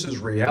 This is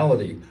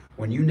reality.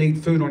 When you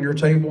need food on your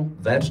table,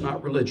 that's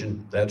not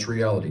religion, that's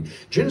reality.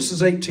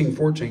 Genesis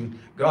 18:14,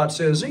 God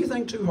says, is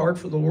anything too hard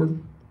for the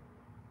Lord?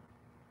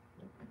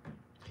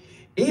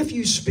 If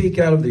you speak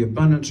out of the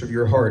abundance of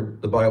your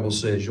heart, the Bible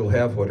says, you'll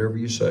have whatever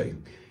you say.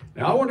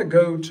 Now I want to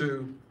go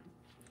to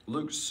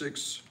Luke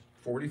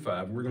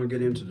 6:45. We're going to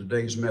get into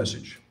today's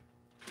message.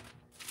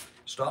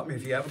 Stop me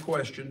if you have a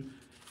question,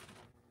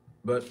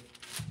 but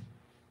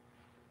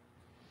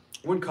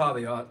one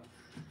caveat,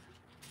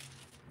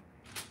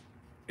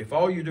 if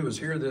all you do is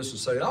hear this and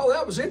say, oh,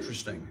 that was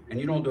interesting, and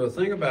you don't do a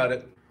thing about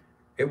it,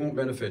 it won't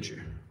benefit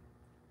you.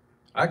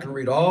 I can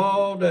read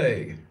all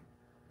day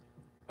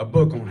a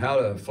book on how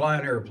to fly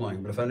an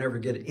airplane, but if I never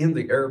get in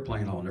the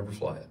airplane, I'll never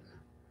fly it.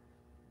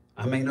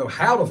 I may know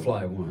how to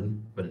fly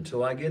one, but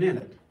until I get in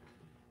it,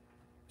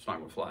 it's not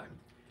going to fly.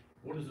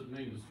 What does it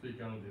mean to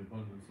speak out of the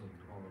abundance of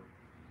your heart?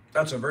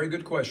 That's a very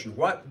good question.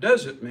 What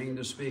does it mean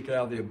to speak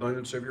out of the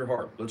abundance of your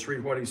heart? Let's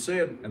read what he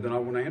said, and then I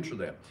want to answer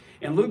that.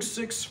 In Luke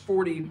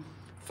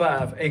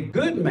 6:45, a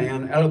good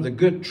man out of the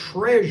good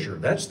treasure,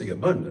 that's the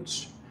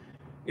abundance.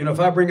 You know, if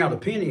I bring out a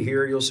penny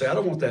here, you'll say, I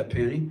don't want that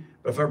penny.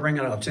 But if I bring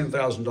out a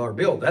 $10,000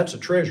 bill, that's a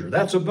treasure.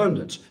 That's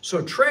abundance.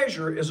 So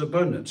treasure is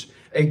abundance.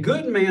 A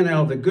good man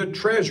out of the good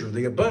treasure,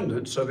 the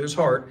abundance of his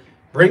heart,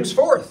 brings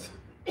forth.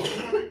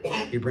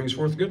 He brings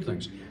forth good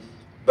things.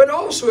 But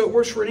also it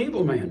works for an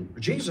evil man.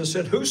 Jesus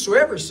said,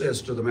 whosoever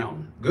says to the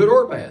mountain, good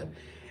or bad,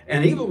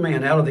 an evil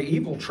man out of the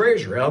evil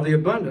treasure, out of the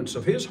abundance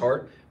of his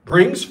heart,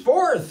 brings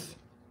forth.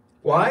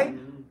 Why?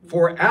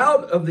 For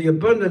out of the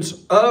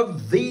abundance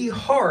of the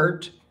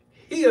heart,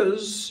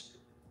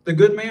 the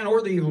good man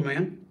or the evil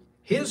man,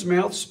 his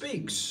mouth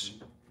speaks.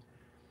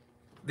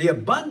 The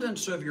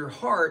abundance of your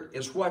heart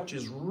is what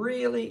is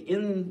really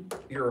in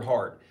your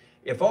heart.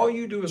 If all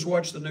you do is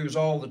watch the news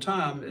all the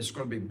time, it's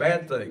going to be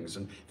bad things.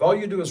 And if all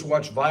you do is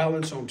watch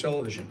violence on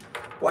television,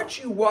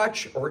 what you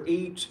watch or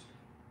eat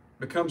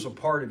becomes a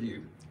part of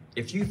you.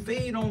 If you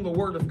feed on the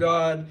Word of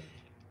God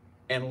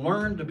and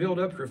learn to build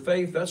up your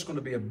faith, that's going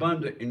to be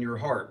abundant in your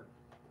heart.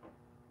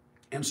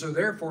 And so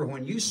therefore,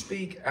 when you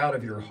speak out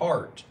of your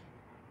heart,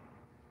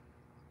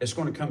 it's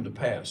going to come to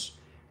pass.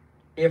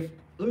 Let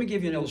me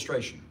give you an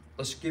illustration.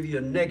 Let's give you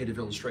a negative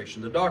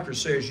illustration. The doctor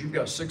says you've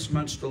got 6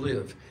 months to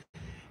live.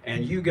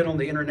 And you get on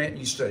the internet and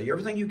you study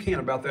everything you can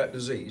about that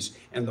disease.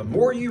 And the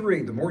more you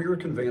read, the more you're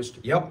convinced,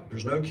 yep,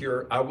 there's no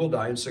cure. I will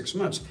die in 6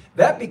 months.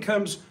 That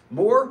becomes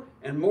more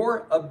and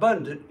more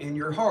abundant in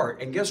your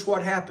heart. And guess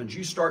what happens?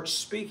 You start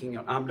speaking,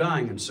 I'm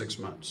dying in 6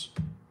 months.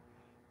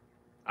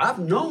 I've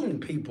known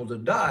people to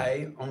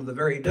die on the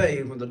very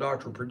day when the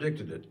doctor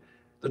predicted it.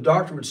 The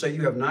doctor would say,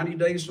 you have 90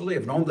 days to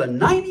live. And on the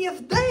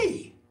 90th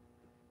day,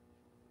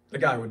 the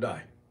guy would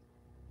die.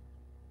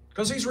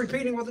 Because he's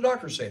repeating what the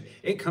doctor said.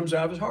 It comes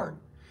out of his heart.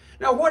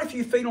 Now, what if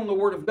you feed on the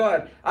Word of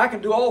God? I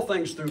can do all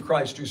things through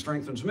Christ who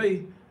strengthens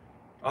me.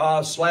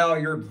 Slough,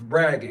 you're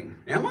bragging.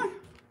 Am I?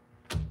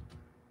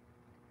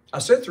 I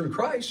said through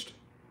Christ.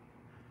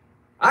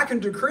 I can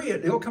decree it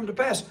and it'll come to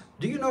pass.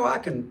 Do you know I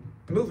can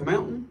move a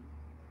mountain?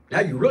 Now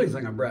you really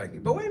think I'm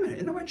bragging. But wait a minute,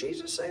 isn't that what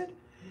Jesus said?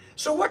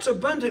 So what's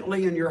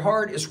abundantly in your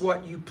heart is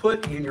what you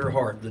put in your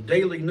heart. The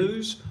daily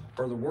news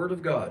or the Word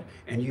of God.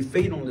 And you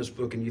feed on this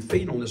book and you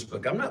feed on this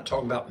book. I'm not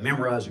talking about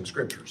memorizing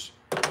scriptures.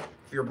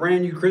 If you're a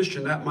brand new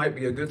Christian, that might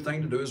be a good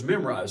thing to do is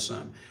memorize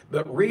some.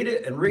 But read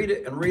it and read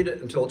it and read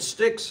it until it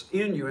sticks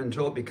in you,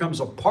 until it becomes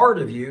a part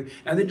of you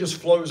and then just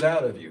flows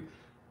out of you.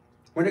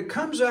 When it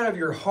comes out of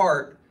your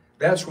heart,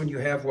 that's when you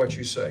have what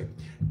you say.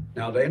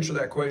 Now, to answer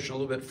that question a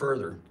little bit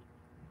further,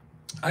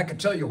 I could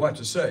tell you what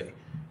to say,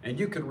 and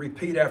you could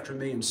repeat after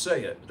me and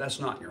say it, but that's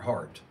not in your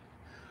heart.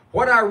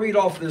 What I read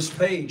off this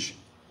page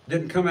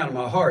didn't come out of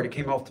my heart, it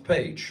came off the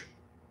page.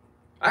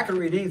 I can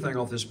read anything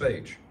off this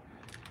page.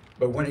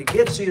 But when it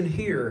gets in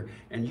here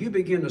and you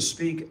begin to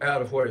speak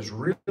out of what is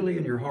really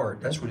in your heart,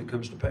 that's when it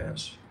comes to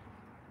pass.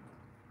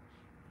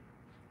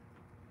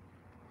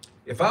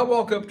 If I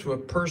walk up to a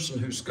person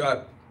who's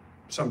got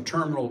some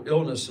terminal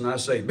illness and I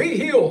say, be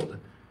healed,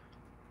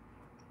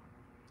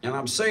 and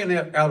I'm saying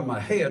that out of my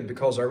head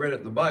because I read it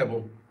in the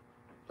Bible,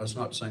 that's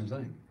not the same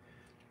thing.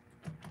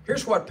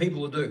 Here's what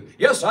people will do.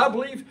 Yes, I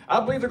believe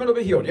they're going to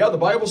be healed. Yeah, the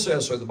Bible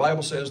says so. The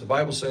Bible says, the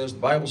Bible says, the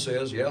Bible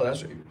says. Yeah,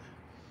 that's it.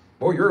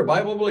 Boy, you're a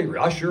Bible believer.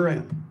 I sure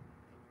am.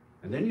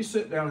 And then you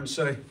sit down and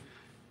say,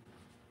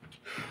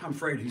 I'm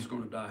afraid he's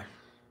going to die.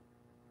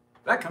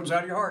 That comes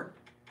out of your heart.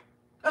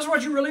 That's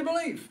what you really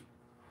believe.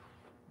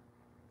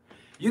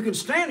 You can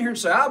stand here and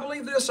say, I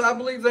believe this, I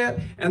believe that.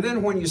 And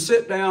then when you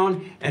sit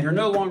down and you're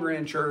no longer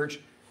in church,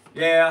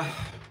 yeah,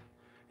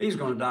 he's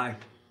going to die.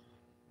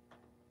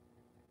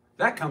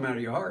 That come out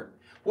of your heart.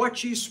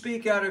 What you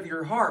speak out of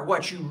your heart,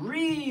 what you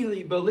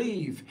really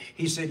believe,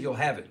 he said you'll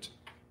have it.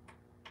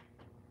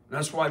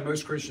 That's why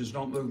most Christians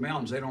don't move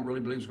mountains. They don't really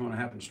believe it's going to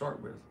happen to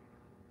start with.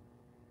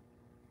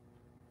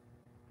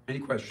 Any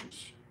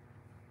questions?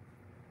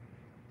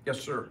 Yes,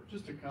 sir.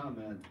 Just a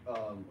comment.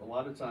 A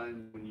lot of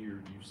times when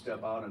you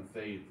step out in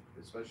faith,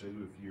 especially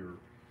if you're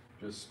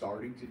just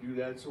starting to do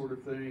that sort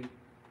of thing,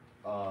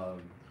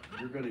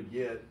 you're going to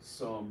get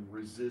some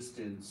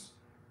resistance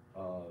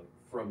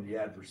from the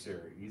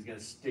adversary. He's going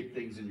to stick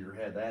things in your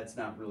head. That's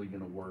not really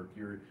going to work.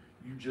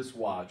 You just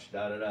watch,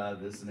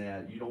 this and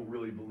that. You don't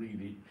really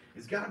believe it.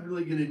 Is God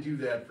really going to do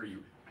that for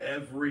you?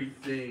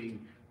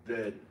 Everything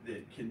that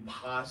can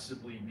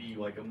possibly be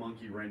like a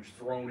monkey wrench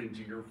thrown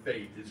into your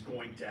faith is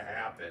going to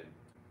happen.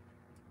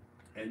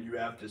 And you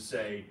have to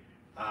say,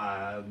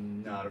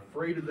 I'm not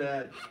afraid of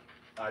that.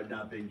 I've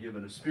not been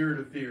given a spirit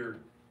of fear,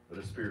 but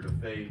a spirit of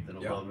faith and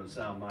a love and a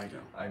sound mind.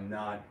 I'm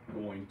not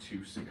going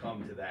to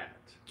succumb to that.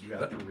 You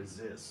have to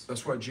resist.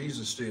 That's what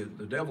Jesus did.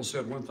 The devil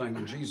said one thing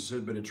and Jesus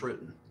said, but it's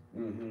written.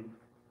 Mm-hmm.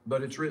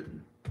 But it's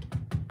written.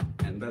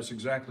 And that's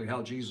exactly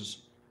how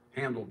Jesus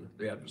handled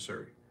the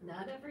adversary.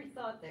 Not every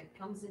thought that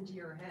comes into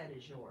your head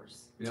is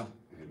yours. Yeah.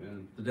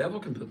 Amen. The devil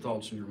can put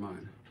thoughts in your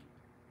mind.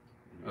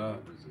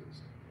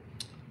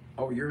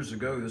 Resist. Years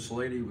ago, this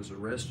lady was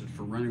arrested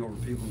for running over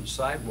people on the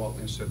sidewalk,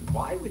 and said,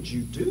 "Why would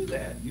you do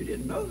that? You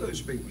didn't know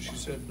those people." She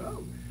said,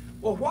 "No."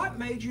 "Well, what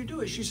made you do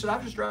it?" She said, "I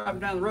was just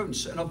driving down the road,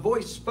 and a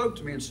voice spoke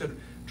to me and said,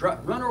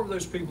 run over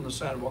those people on the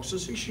sidewalk." So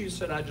she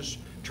said, "I just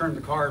turned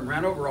the car and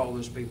ran over all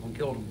those people and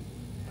killed them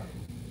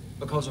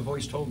because a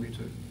voice told me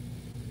to."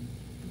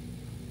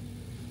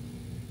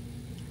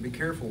 Be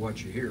careful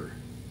what you hear.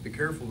 Be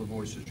careful the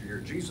voices you hear.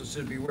 Jesus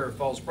said, "Beware of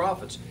false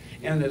prophets."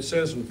 And it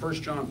says in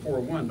 1 John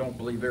 4:1, don't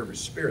believe every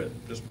spirit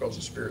just because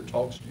the spirit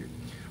talks to you.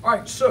 All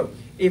right, so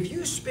if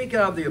you speak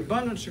out of the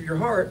abundance of your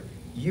heart,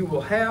 you will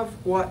have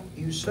what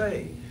you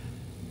say.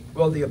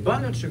 Well, the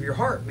abundance of your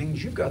heart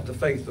means you've got the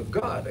faith of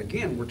God.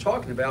 Again, we're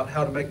talking about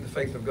how to make the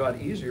faith of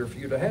God easier for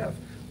you to have.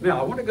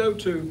 Now, I want to go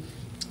to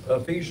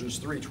Ephesians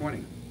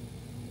 3:20.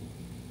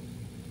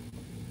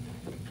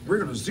 We're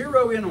going to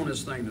zero in on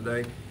this thing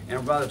today.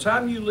 And by the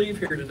time you leave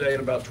here today in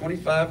about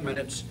 25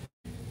 minutes,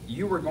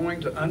 you are going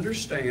to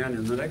understand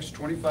in the next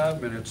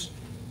 25 minutes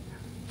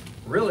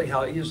really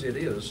how easy it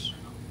is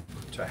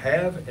to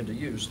have and to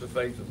use the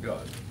faith of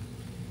God.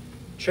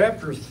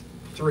 Chapter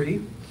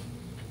 3,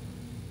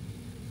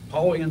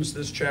 Paul ends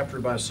this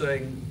chapter by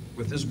saying,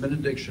 with this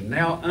benediction,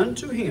 "Now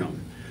unto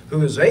him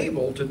who is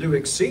able to do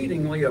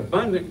exceedingly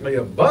abundantly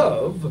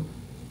above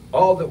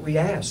all that we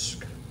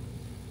ask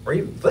or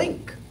even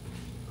think."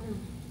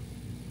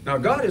 Now,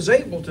 God is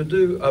able to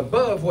do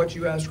above what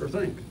you ask or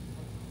think.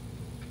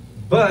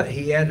 But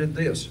he added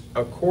this,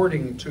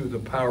 according to the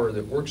power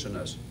that works in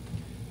us.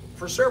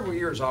 For several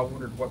years, I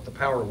wondered what the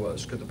power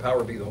was. Could the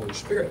power be the Holy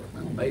Spirit?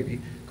 Well,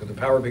 maybe. Could the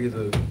power be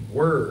the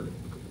Word?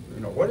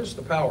 What is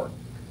the power?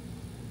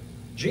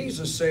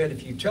 Jesus said,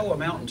 if you tell a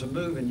mountain to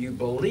move and you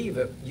believe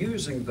it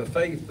using the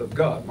faith of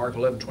God, Mark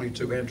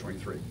 11:22 and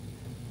 23,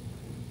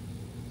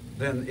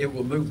 then it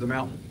will move the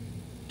mountain.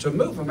 To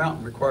move a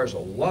mountain requires a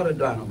lot of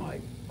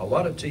dynamite, a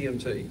lot of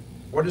TNT.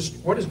 What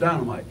is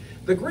dynamite?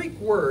 The Greek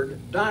word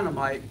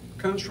dynamite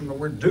comes from the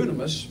word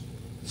dunamis.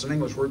 It's an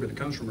English word, but it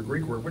comes from a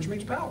Greek word, which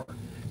means power.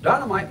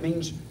 Dynamite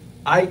means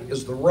ite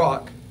is the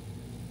rock.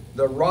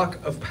 The rock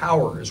of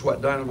power is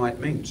what dynamite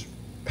means.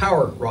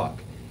 Power rock.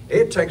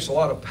 It takes a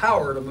lot of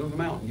power to move a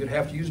mountain. You'd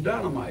have to use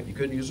dynamite. You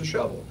couldn't use a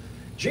shovel.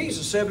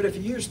 Jesus said, but if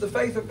you use the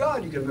faith of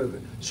God, you can move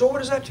it. So what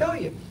does that tell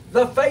you?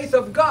 The faith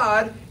of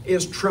God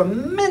is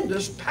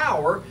tremendous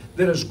power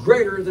that is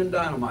greater than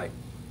dynamite.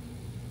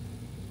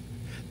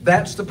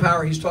 That's the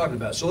power he's talking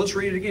about. So let's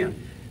read it again.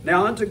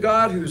 Now unto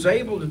God who's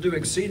able to do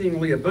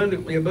exceedingly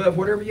abundantly above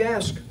whatever you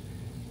ask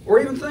or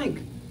even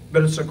think,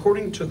 but it's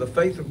according to the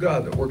faith of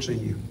God that works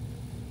in you.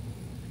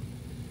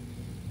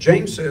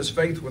 James says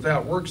faith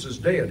without works is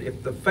dead.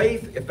 If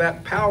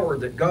that power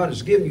that God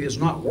has given you is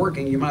not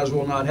working, you might as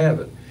well not have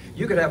it.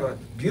 You could have a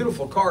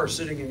beautiful car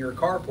sitting in your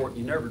carport and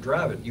you never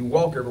drive it. You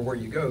walk everywhere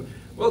you go.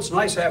 Well, it's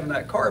nice having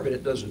that car, but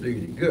it doesn't do you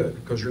any good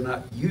because you're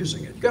not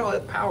using it. You got all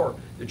that power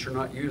that you're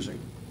not using.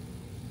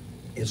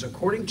 It's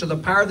according to the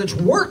power that's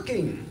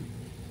working.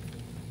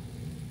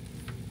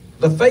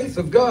 The faith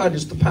of God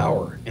is the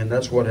power, and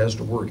that's what has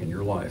to work in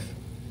your life.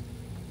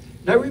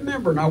 Now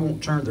remember, and I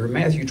won't turn there,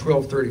 Matthew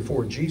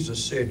 12:34,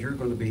 Jesus said you're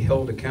going to be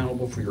held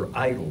accountable for your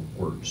idle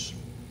words.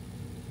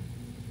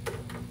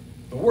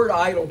 The word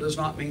idle does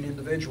not mean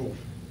individual.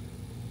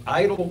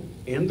 Idle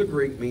in the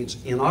Greek means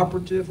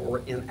inoperative or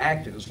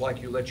inactive. It's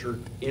like you let your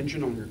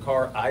engine on your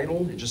car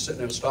idle. You're just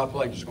sitting at a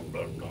stoplight, just going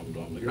blum, blum,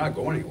 blum. You're not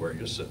going anywhere.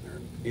 You're just sitting there.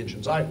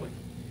 Engine's idling.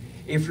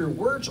 If your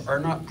words are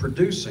not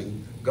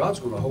producing, God's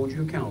going to hold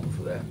you accountable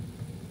for that.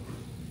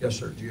 Yes,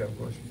 sir. Do you have a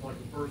question? It's like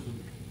a person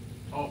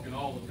talking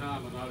all the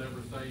time and not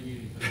ever saying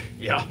anything.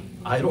 Yeah,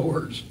 idle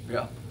words.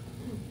 Yeah.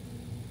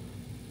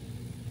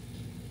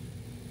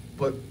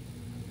 But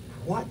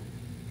what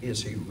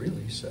is he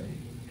really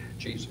saying?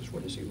 Jesus,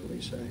 what is he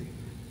really saying?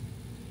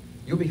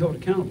 You'll be held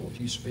accountable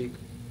if you speak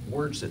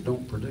words that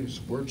don't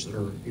produce, words that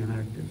are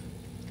inactive.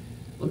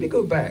 Let me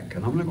go back,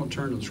 and I'm not going to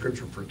turn to the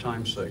scripture for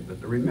time's sake,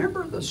 but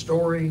remember the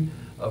story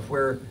of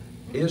where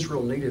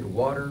Israel needed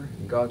water,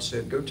 and God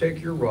said, go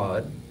take your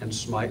rod and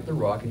smite the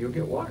rock, and you'll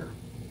get water.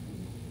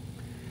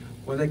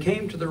 When they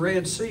came to the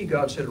Red Sea,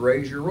 God said,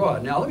 raise your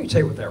rod. Now, let me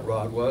tell you what that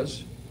rod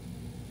was.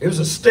 It was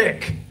a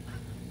stick.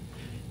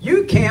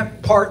 You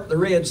can't part the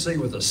Red Sea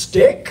with a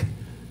stick.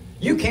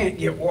 You can't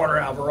get water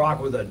out of a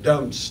rock with a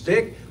dumb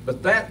stick.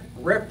 But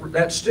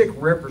that stick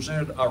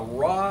represented a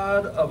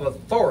rod of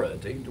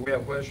authority. Do we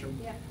have a question?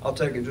 Yeah. I'll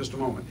take it in just a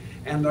moment.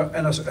 And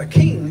a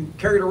king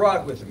carried a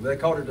rod with him. They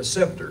called it a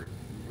scepter.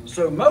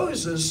 So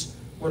Moses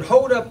would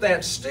hold up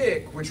that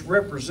stick, which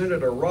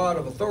represented a rod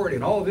of authority,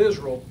 and all of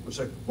Israel would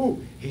say,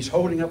 ooh, he's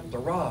holding up the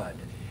rod.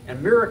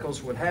 And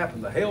miracles would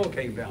happen. The hail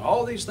came down.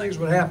 All these things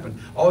would happen.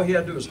 All he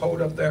had to do was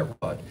hold up that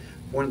rod.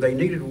 When they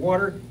needed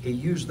water, he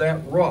used that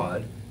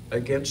rod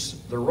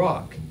against the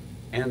rock.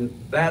 And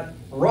that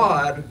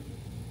rod,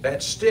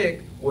 that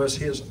stick, was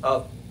his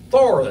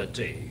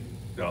authority.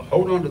 Now,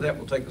 hold on to that.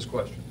 We'll take this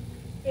question.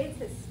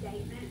 It's a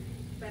statement,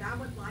 but I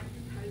would like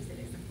to pose it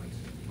as a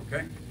question.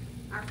 Okay?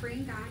 Our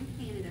friend guy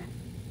in Canada,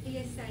 he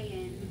is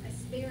saying a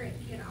spirit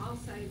could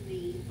also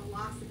mean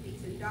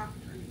philosophies and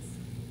doctrines.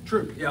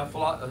 True. Yeah,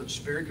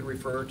 spirit can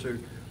refer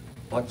to,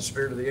 like the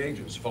spirit of the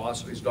ages,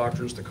 philosophies,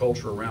 doctrines, the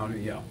culture around you.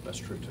 Yeah, that's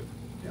true too.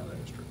 Yeah, that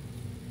is true.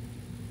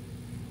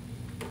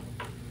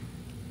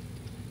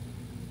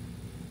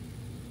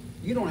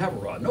 You don't have a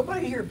rod.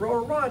 Nobody here brought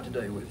a rod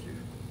today with you.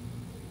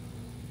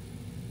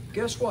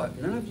 Guess what?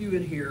 None of you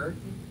in here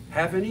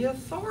have any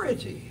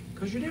authority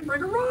because you didn't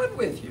bring a rod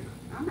with you.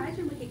 I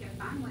imagine we could go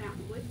find one out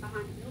in the woods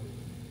behind the building.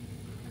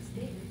 Let's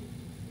do it.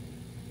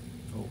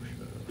 Oh,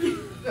 shut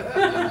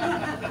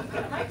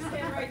up. Might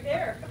stand right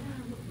there.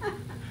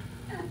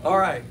 All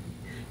right.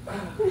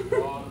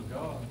 God of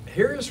God.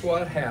 Here's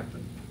what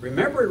happened.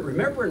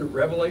 Remember in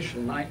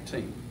Revelation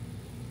 19,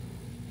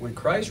 when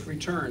Christ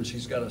returns,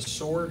 he's got a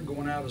sword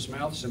going out of his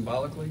mouth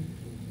symbolically.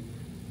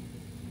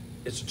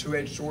 It's a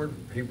two-edged sword.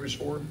 Hebrews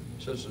 4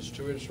 says it's a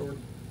two-edged sword.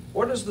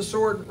 What does the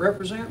sword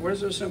represent? What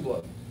is it a symbol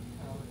of?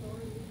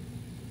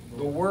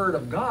 The Word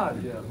of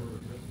God. Yeah.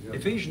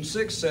 Ephesians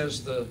 6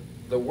 says the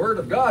Word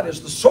of God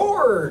is the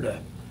sword.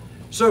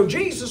 So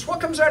Jesus, what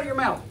comes out of your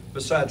mouth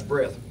besides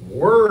breath?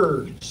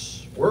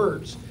 Words.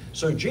 Words.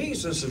 So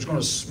Jesus is going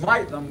to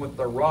smite them with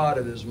the rod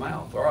of his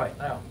mouth. All right,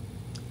 now.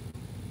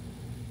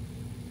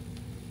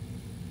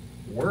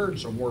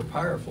 Words are more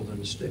powerful than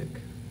a stick.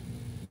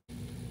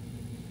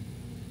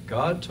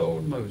 God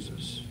told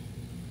Moses,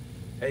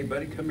 hey,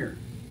 buddy, come here.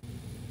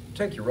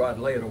 Take your rod,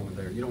 lay it over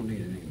there. You don't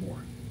need it anymore.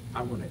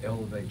 I'm going to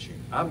elevate you.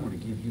 I'm going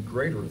to give you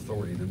greater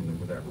authority than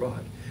with that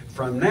rod.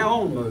 From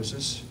now on,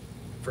 Moses,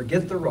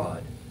 forget the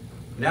rod.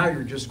 Now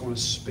you're just going to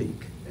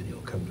speak, and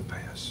it'll come to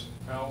pass.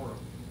 Power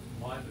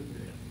of life and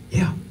death.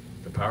 Yeah,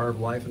 the power of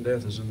life and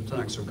death is in the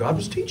tongue. So God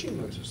was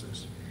teaching Moses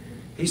this.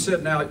 He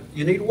said, now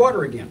you need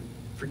water again.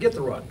 Forget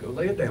the rod. Go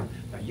lay it down.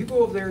 Now you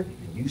go over there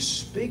and you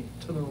speak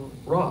to the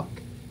rock.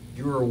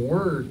 Your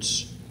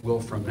words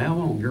will, from now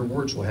on, your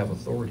words will have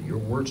authority. Your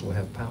words will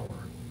have power.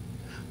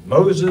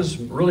 Moses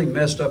really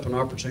messed up an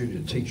opportunity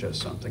to teach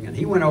us something. And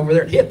he went over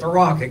there and hit the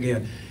rock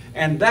again.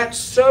 And that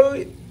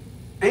so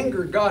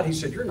angered God, he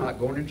said, you're not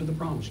going into the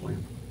promised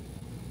land.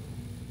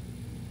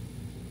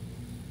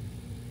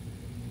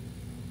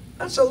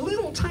 That's a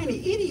little tiny,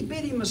 itty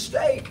bitty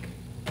mistake.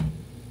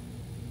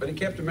 But he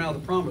kept him out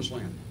of the promised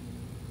land.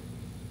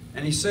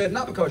 And he said,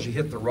 not because you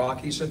hit the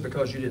rock, he said,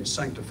 because you didn't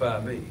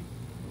sanctify me.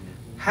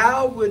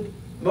 How would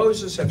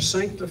Moses have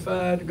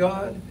sanctified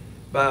God?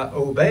 By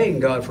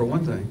obeying God for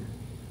one thing,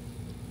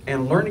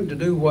 and learning to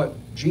do what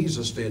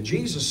Jesus did.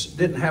 Jesus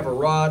didn't have a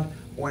rod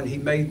when he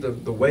made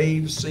the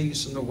waves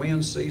cease and the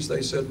wind cease.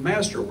 They said,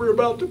 Master, we're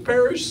about to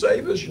perish,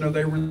 save us. You know,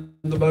 they were in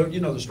the boat,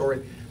 you know the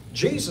story.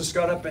 Jesus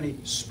got up and he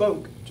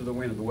spoke to the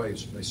wind and the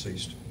waves, and they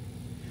ceased.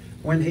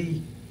 When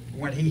he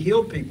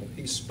healed people,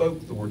 he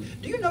spoke the word.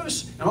 Do you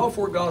notice in all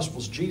four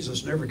Gospels,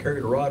 Jesus never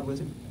carried a rod with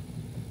him?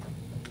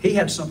 He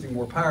had something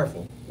more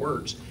powerful,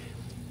 words.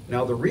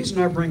 Now, the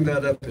reason I bring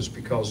that up is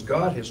because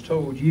God has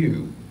told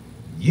you,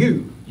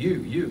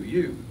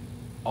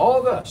 all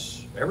of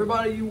us,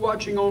 everybody you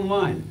watching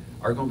online,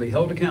 are going to be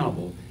held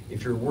accountable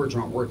if your words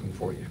aren't working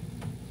for you.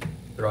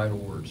 They're idle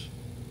words.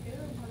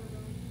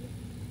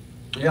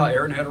 Yeah,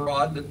 Aaron had a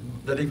rod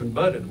that even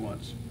budded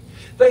once.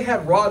 They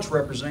had rods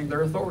representing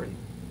their authority.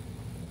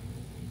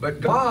 But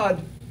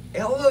God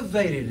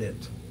elevated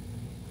it.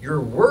 Your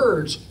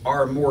words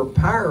are more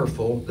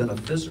powerful than a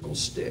physical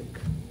stick.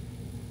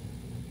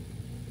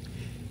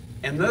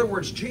 In other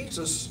words,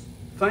 Jesus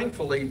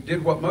thankfully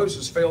did what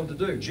Moses failed to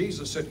do.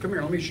 Jesus said, come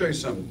here, let me show you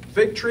something.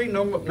 Fig tree,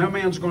 no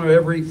man's going to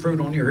ever eat fruit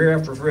on you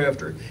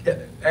hereafter,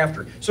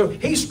 after. So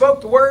he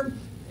spoke the word,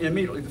 and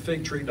immediately the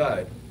fig tree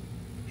died.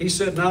 He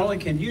said, not only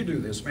can you do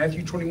this,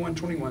 Matthew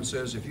 21:21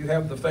 says, if you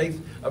have the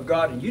faith of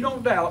God and you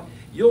don't doubt,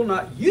 you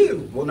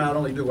will not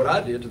only do what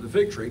I did to the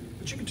fig tree,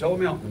 but you can tell a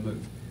mountain to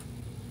move.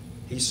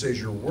 He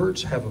says your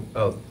words have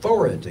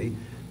authority,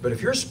 but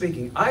if you're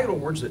speaking idle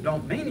words that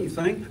don't mean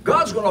anything,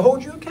 God's going to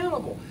hold you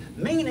accountable.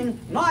 Meaning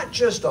not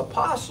just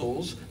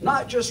apostles,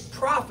 not just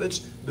prophets,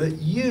 but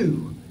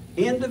you,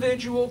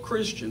 individual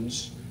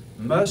Christians,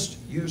 must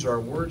use our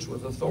words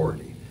with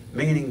authority.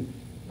 Meaning,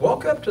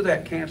 walk up to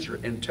that cancer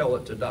and tell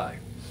it to die.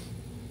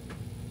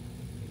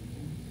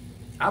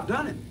 I've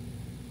done it.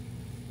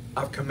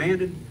 I've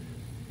commanded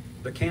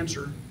the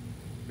cancer.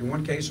 In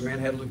one case, a man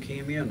had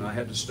leukemia, and I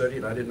had to study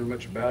it. I didn't know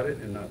much about it,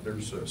 and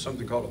there's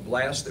something called a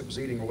blast that was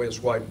eating away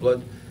his white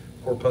blood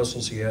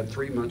corpuscles. He had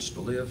 3 months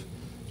to live.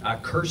 I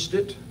cursed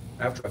it.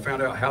 After I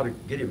found out how to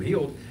get him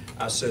healed,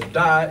 I said,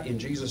 die in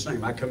Jesus'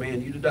 name. I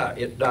command you to die.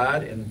 It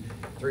died, and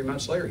 3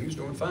 months later, he was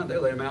doing fine. They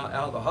let him out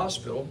of the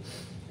hospital,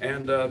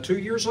 and 2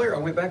 years later, I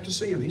went back to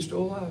see him. He's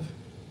still alive.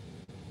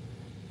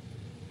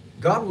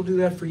 God will do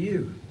that for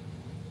you.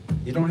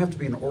 You don't have to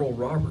be an Oral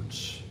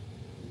Roberts.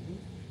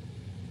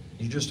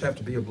 You just have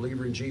to be a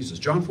believer in Jesus.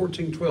 John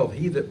 14:12,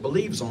 he that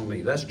believes on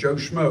me, that's Joe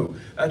Schmo,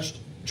 that's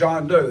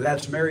John Doe,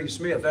 that's Mary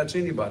Smith, that's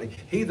anybody.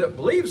 He that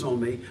believes on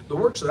me, the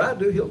works that I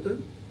do, he'll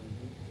do.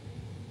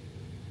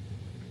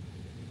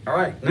 All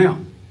right, now,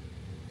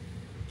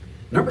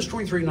 Numbers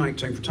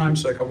 23:19, for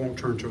time's sake, I won't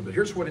turn to it, but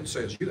here's what it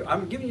says.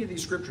 I'm giving you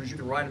these scriptures. You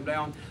can write them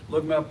down,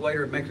 look them up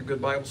later, and make a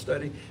good Bible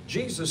study.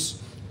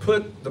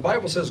 The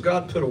Bible says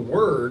God put a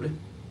word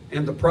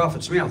in the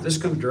prophet's mouth. This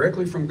comes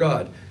directly from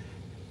God.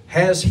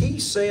 Has he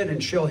said,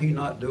 and shall he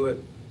not do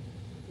it?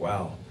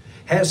 Wow.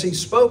 Has he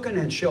spoken,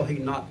 and shall he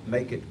not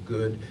make it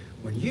good?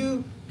 When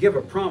you give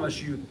a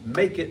promise, you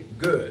make it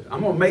good.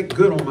 I'm going to make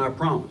good on my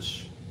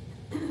promise.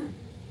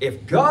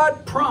 If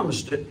God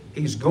promised it,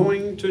 he's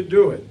going to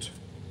do it.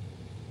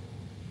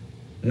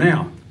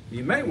 Now,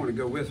 you may want to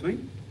go with me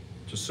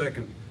to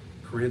 2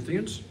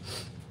 Corinthians.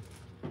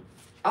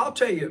 I'll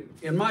tell you,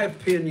 in my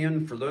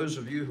opinion, for those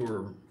of you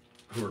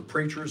who are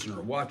preachers and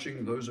are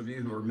watching, those of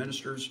you who are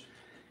ministers,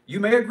 you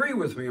may agree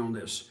with me on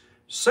this.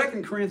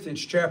 2 Corinthians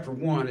chapter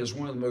 1 is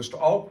one of the most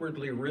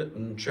awkwardly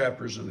written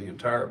chapters in the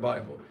entire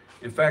Bible.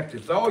 In fact,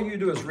 if all you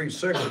do is read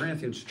 2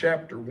 Corinthians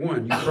chapter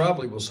 1, you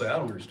probably will say, I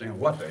don't understand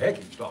what the heck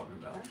he's talking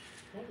about.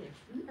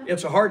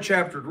 It's a hard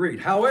chapter to read.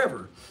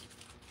 However,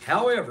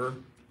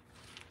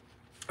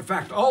 in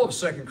fact, all of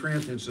 2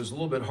 Corinthians is a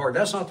little bit hard.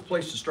 That's not the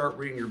place to start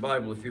reading your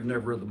Bible if you've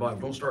never read the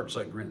Bible. Don't start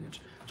in 2 Corinthians.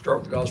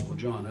 Start with the Gospel of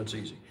John. That's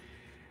easy.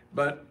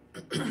 But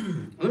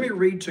let me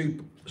read to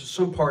you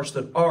some parts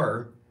that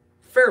are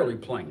fairly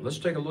plain. Let's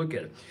take a look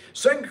at it.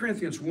 2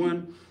 Corinthians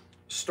 1,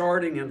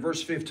 starting in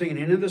verse 15.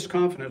 And in this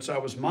confidence I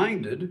was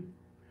minded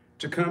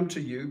to come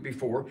to you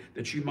before,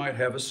 that you might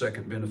have a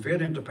second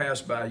benefit, and to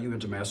pass by you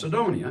into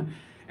Macedonia,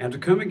 and to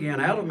come again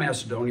out of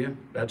Macedonia,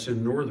 that's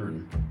in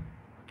northern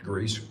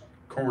Greece,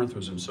 Corinth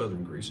was in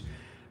southern Greece,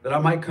 that I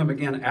might come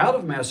again out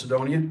of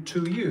Macedonia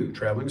to you,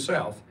 traveling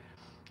south,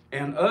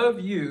 and of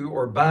you,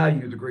 or by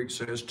you, the Greek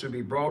says, to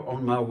be brought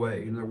on my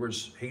way. In other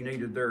words, he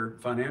needed their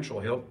financial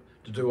help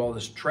to do all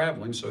this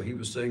traveling, so he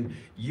was saying,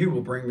 you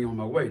will bring me on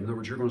my way. In other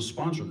words, you're going to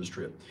sponsor this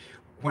trip.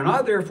 When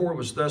I therefore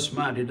was thus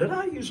minded, did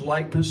I use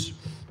likeness?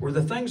 Were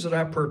the things that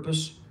I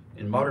purpose,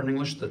 in modern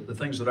English, the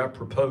things that I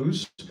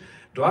propose,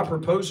 do I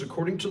propose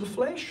according to the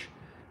flesh?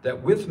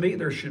 That with me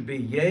there should be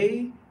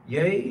yea,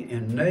 yea,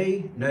 and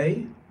nay,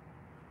 nay?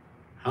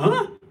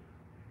 Huh?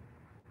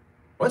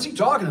 What's he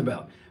talking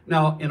about?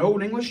 Now, in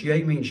Old English,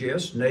 yea means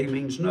yes, nay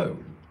means no.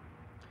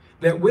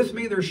 That with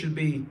me there should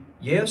be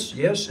yes,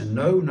 yes, and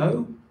no,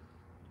 no.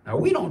 Now,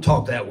 we don't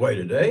talk that way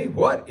today.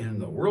 What in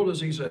the world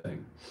is he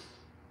saying?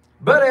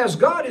 But as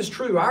God is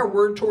true, our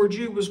word towards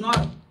you was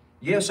not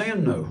yes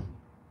and no.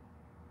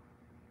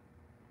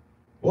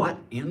 What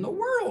in the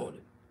world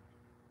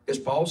is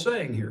Paul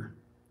saying here?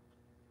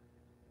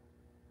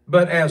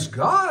 But as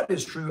God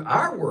is true,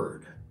 our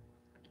word,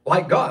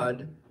 like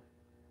God,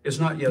 is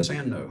not yes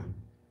and no.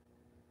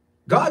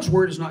 God's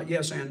word is not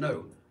yes and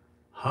no.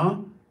 Huh?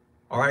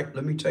 All right,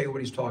 let me tell you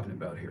what he's talking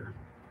about here.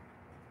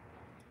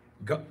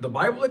 The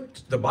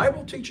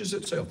Bible teaches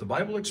itself. The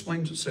Bible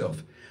explains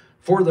itself.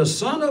 For the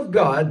Son of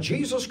God,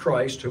 Jesus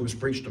Christ, who was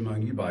preached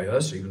among you by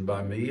us, even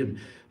by me and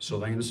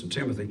Silvanus and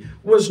Timothy,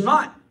 was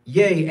not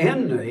yea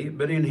and nay,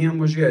 but in him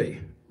was yea.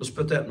 Let's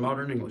put that in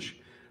modern English.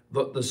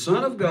 The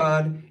Son of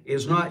God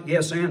is not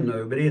yes and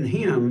no, but in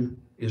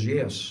him is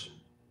yes.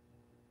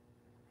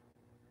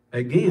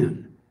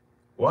 Again,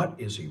 what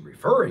is he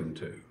referring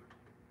to?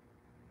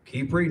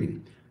 Keep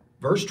reading.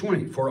 Verse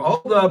 20, for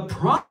all the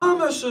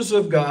promises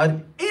of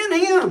God in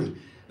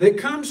him that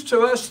comes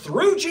to us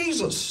through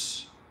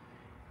Jesus,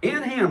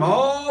 in him,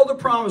 all the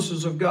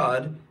promises of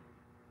God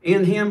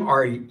in him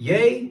are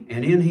yea,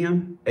 and in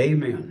him,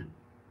 amen.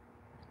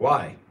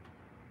 Why?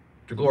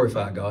 To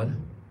glorify God.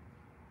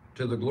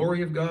 To the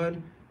glory of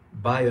God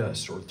by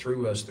us, or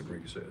through us, the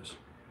Greek says.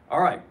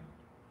 All right,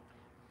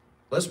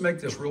 let's make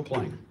this real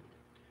plain.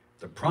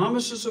 The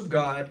promises of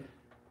God,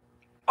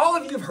 all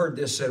of you have heard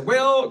this said,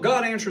 well,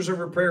 God answers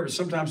every prayer, but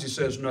sometimes he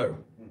says no.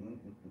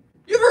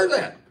 You've heard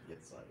that.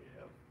 Yes, I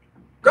have.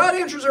 God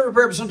answers every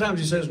prayer, but sometimes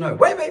he says no.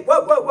 Wait,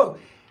 whoa.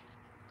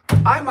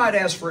 I might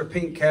ask for a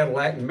pink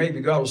Cadillac, and maybe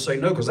God will say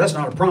no, because that's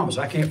not a promise.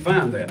 I can't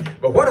find that.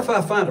 But what if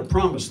I find a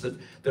promise that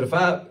if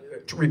I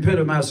repent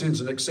of my sins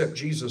and accept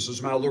Jesus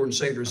as my Lord and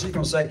Savior, is he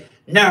going to say,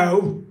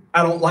 no,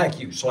 I don't like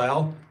you,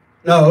 Slough?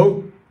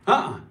 No.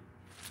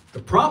 The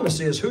promise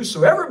is,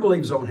 whosoever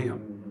believes on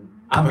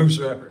him, I'm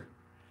whosoever.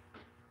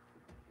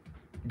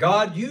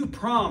 God, you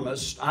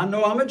promised, I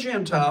know I'm a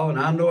Gentile, and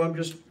I know I'm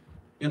just,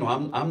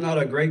 I'm not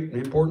a great and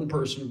important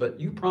person, but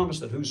you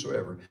promised that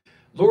whosoever.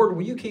 Lord,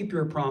 will you keep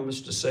your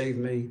promise to save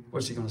me?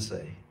 What's he going to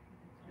say?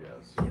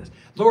 Yes.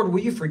 Lord, will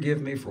you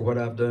forgive me for what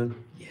I've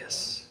done?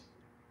 Yes.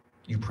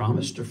 You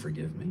promised to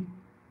forgive me.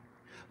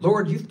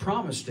 Lord, you've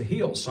promised to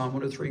heal. Psalm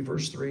 103,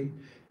 verse 3.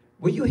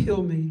 Will you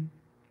heal me?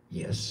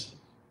 Yes.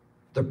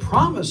 The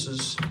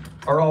promises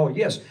are all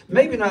yes.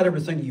 Maybe not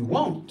everything you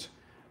want,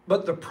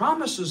 but the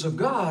promises of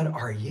God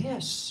are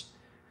yes.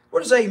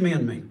 What does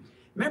amen mean?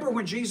 Remember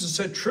when Jesus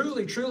said,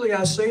 truly, truly,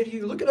 I say to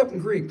you, look it up in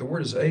Greek. The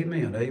word is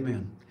amen,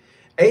 amen.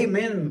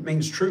 Amen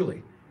means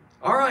truly.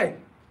 All right,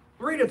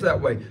 read it that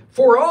way.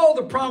 For all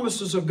the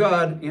promises of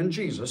God in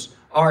Jesus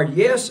are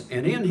yes,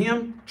 and in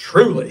him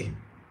truly.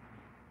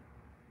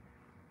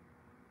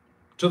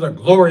 to the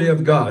glory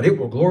of God. It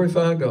will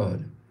glorify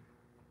God.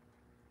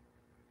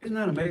 Isn't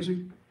that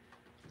amazing?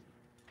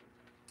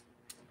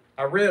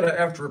 I read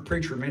after a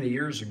preacher many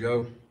years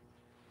ago,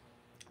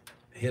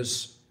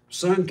 his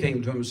son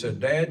came to him and said,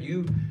 Dad,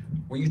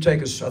 will you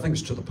take us, I think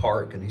it's to the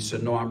park? And he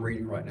said, no, I'm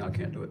reading right now, I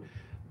can't do it.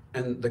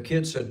 And the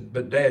kid said,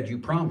 but Dad, you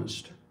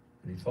promised.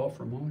 And he thought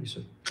for a moment, he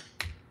said,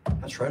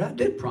 that's right, I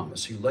did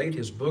promise. He laid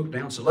his book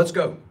down and said, let's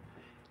go.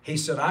 He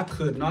said, I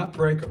could not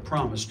break a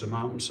promise to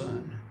my own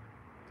son.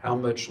 How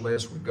much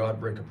less would God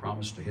break a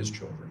promise to his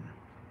children?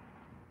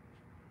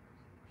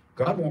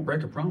 God won't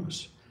break a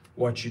promise.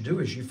 What you do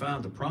is you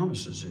find the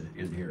promises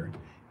in here,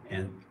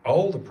 and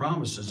all the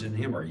promises in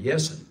him are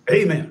yes and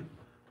amen.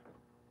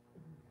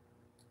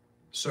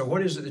 So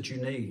what is it that you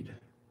need?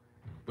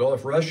 Well,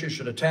 if Russia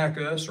should attack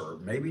us, or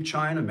maybe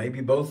China,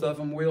 maybe both of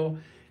them will,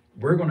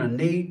 we're going to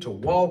need to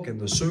walk in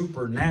the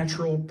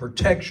supernatural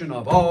protection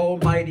of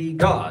Almighty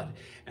God.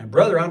 And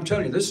brother, I'm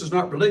telling you, this is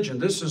not religion.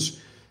 This is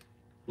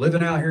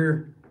living out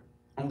here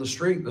on the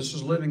street. This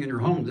is living in your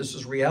home. This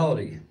is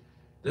reality.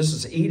 This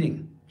is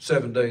eating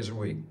 7 days a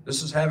week.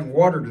 This is having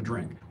water to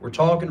drink. We're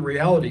talking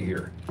reality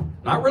here,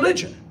 not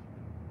religion.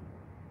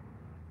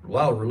 A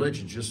lot of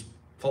religion is just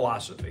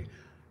philosophy.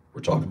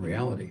 We're talking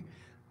reality.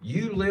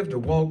 You live to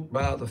walk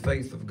by the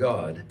faith of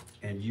God,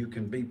 and you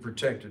can be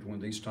protected when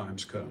these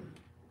times come.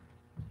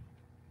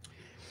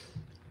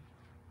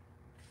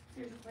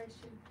 Here's a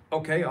question.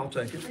 Okay, I'll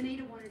take it.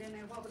 Anita wanted to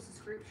know what was the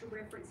scripture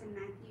reference in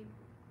Matthew?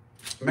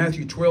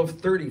 Matthew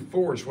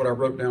 12:34 is what I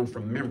wrote down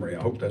from memory.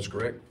 I hope that's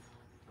correct.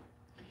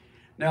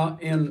 Now,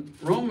 in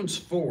Romans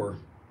 4,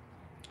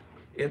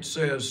 it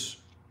says,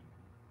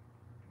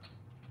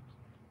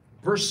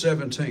 verse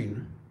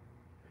 17,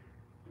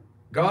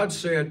 God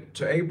said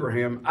to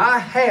Abraham, I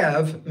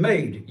have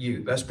made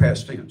you, that's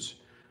past tense,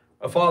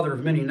 a father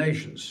of many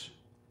nations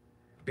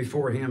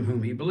before him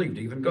whom he believed,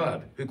 even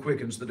God, who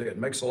quickens the dead,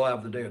 makes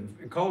alive the dead,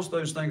 and calls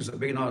those things that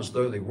be not as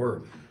though they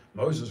were.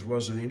 Moses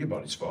wasn't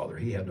anybody's father.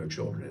 He had no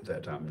children at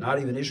that time. Not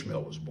even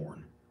Ishmael was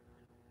born.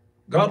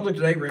 God looked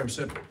at Abraham and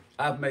said,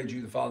 I've made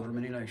you the father of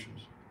many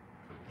nations.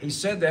 He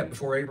said that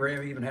before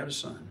Abraham even had a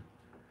son.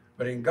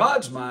 But in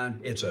God's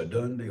mind, it's a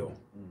done deal.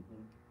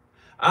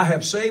 I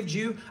have saved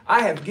you.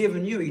 I have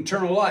given you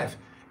eternal life.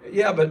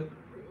 Yeah, but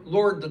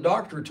Lord, the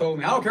doctor told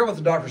me, I don't care what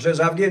the doctor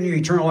says, I've given you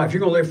eternal life. You're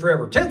going to live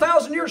forever.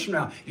 10,000 years from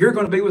now, you're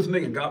going to be with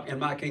me in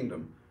my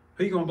kingdom.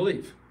 Who are you going to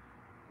believe?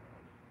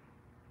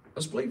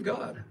 Let's believe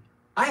God.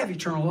 I have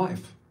eternal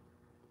life.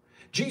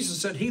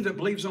 Jesus said, he that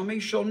believes on me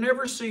shall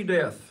never see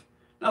death.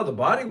 Now the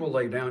body will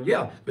lay down,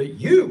 yeah, but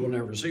you will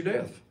never see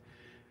death.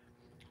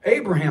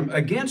 Abraham,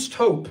 against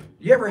hope.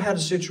 You ever had a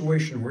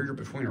situation where you're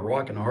between a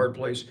rock and a hard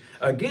place?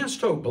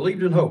 Against hope,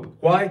 believed in hope.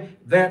 Why?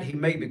 That he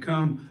may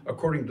become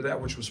according to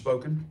that which was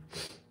spoken.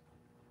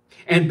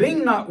 And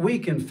being not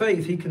weak in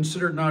faith, he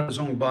considered not his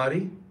own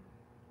body.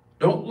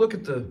 Don't look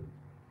at the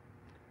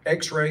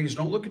x-rays.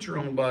 Don't look at your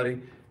own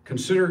body.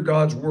 Consider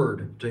God's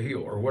word to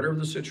heal, or whatever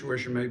the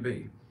situation may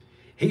be.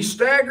 He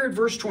staggered,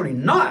 verse 20,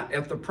 not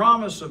at the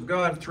promise of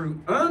God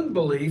through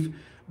unbelief,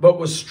 but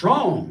was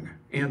strong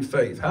in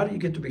faith. How do you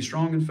get to be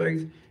strong in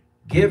faith?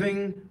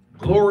 Giving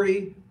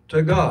glory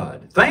to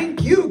God.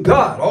 Thank you,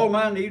 God. All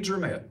my needs are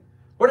met.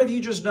 What have you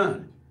just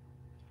done?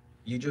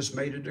 You just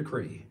made a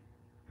decree.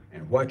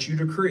 And what you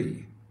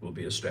decree will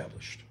be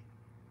established.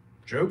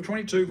 Job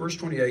 22, verse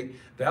 28,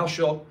 thou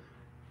shalt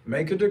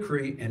make a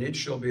decree, and it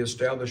shall be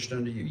established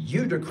unto you.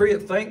 You decree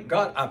it. Thank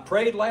God. I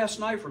prayed last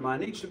night for my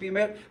needs to be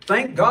met.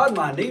 Thank God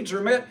my needs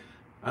are met.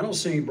 I don't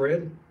see any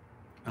bread,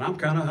 and I'm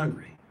kind of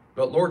hungry.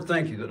 But Lord,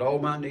 thank you that all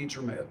my needs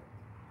are met.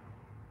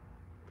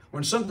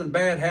 When something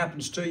bad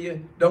happens to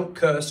you, don't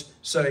cuss.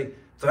 Say,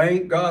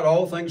 thank God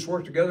all things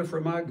work together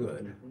for my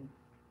good.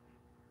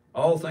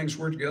 All things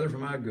work together for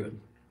my good.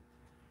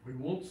 We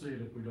won't see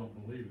it if we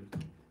don't believe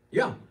it.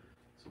 Yeah.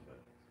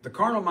 The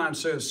carnal mind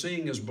says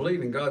seeing is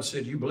believing. God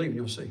said you believe and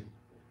you'll see.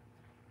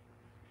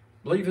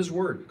 Believe his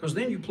word, because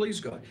then you please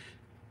God.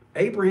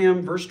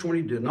 Abraham, verse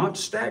 20, did not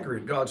stagger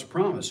at God's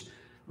promise,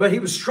 but he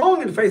was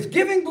strong in faith,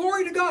 giving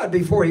glory to God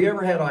before he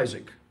ever had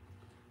Isaac.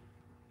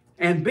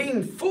 And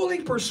being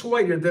fully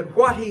persuaded that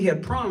what he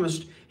had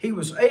promised, he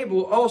was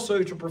able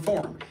also to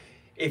perform.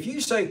 If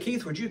you say,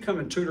 Keith, would you come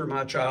and tutor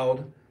my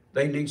child?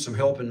 They need some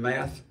help in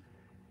math.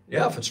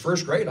 Yeah, if it's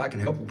first grade, I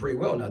can help them pretty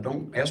well. Now,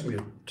 don't ask me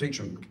to teach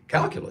them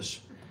calculus.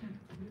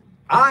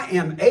 I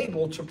am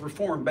able to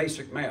perform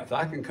basic math.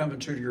 I can come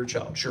and tutor your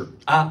child, sure.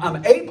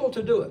 I'm able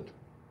to do it.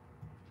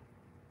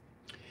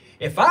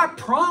 If I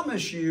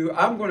promise you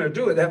I'm going to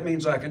do it, that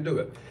means I can do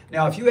it.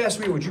 Now, if you ask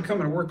me, would you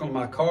come and work on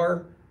my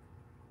car?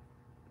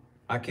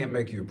 I can't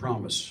make you a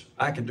promise.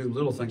 I can do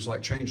little things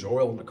like change the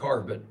oil in the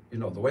car, but you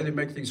know, the way they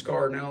make these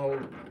cars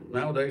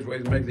nowadays, the way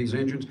they make these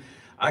engines,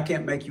 I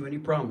can't make you any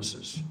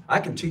promises.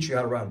 I can teach you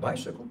how to ride a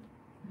bicycle.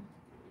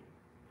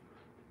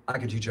 I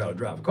can teach you how to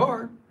drive a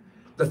car.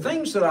 The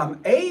things that I'm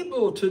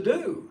able to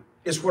do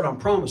is what I'm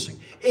promising.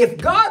 If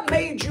God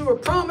made you a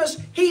promise,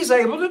 he's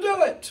able to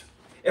do it.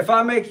 If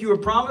I make you a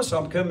promise,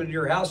 I'm coming to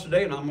your house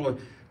today and I'm going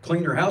to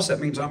clean your house, that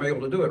means I'm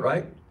able to do it,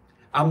 right?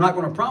 I'm not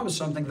going to promise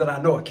something that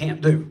I know I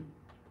can't do.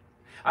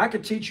 I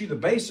could teach you the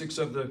basics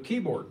of the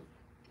keyboard.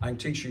 I can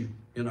teach you,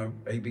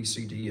 A, B,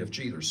 C, D, E, F,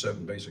 G. There's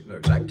 7 basic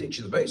notes. I can teach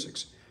you the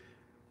basics.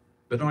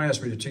 But don't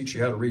ask me to teach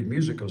you how to read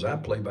music because I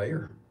play by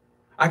ear.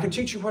 I can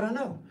teach you what I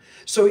know.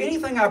 So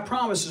anything I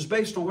promise is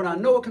based on what I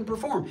know it can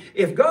perform.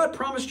 If God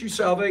promised you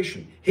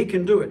salvation, He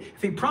can do it.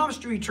 If He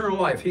promised you eternal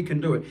life, He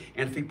can do it.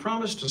 And if He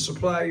promised to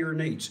supply your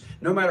needs,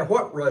 no matter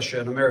what Russia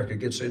and America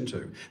gets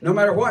into, no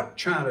matter what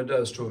China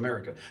does to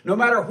America, no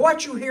matter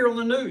what you hear on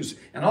the news,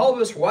 and all of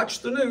us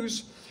watch the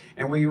news,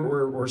 and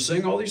we're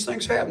seeing all these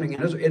things happening,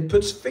 and it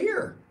puts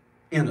fear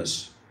in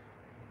us.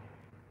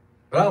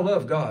 But I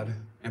love God,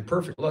 and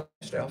perfect love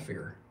casts out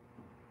fear.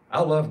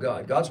 I love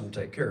God. God's going to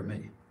take care of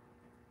me.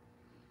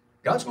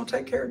 God's going to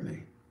take care of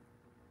me.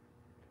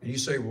 And you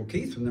say, well,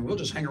 Keith, and then we'll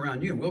just hang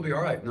around you and we'll be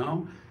all right.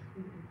 No,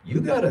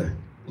 you got to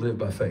live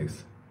by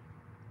faith.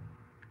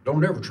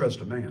 Don't ever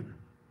trust a man.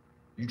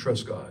 You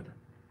trust God.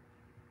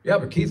 Yeah,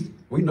 but Keith,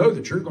 we know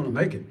that you're going to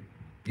make it.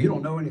 You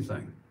don't know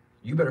anything.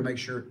 You better make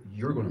sure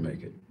you're going to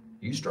make it.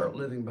 You start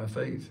living by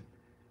faith.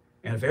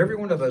 And if every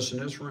one of us in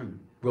this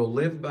room will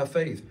live by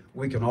faith,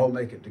 we can all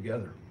make it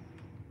together.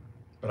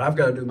 But I've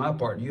got to do my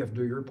part, and you have to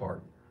do your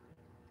part.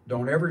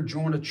 Don't ever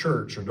join a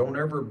church or don't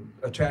ever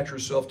attach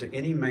yourself to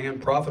any man,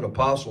 prophet,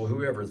 apostle,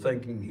 whoever,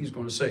 thinking he's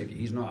going to save you.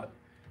 He's not.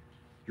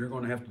 You're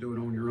going to have to do it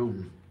on your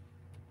own.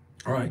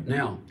 All right,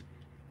 now,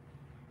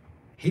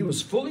 he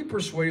was fully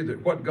persuaded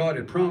that what God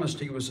had promised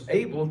he was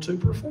able to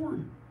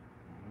perform.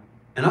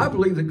 And I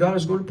believe that God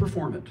is going to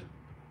perform it.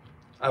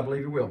 I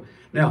believe He will.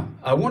 Now,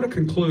 I want to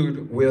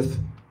conclude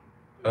with,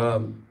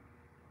 let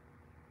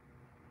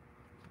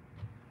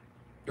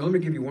me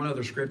give you one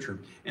other scripture.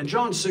 In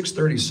John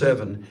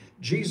 6:37,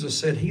 Jesus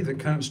said, he that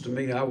comes to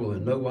me, I will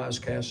in no wise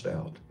cast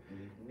out.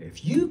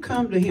 If you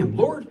come to Him,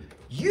 Lord,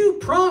 you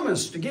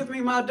promised to give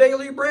me my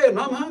daily bread and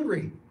I'm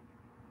hungry.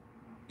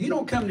 You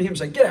don't come to Him and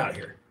say, get out of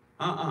here.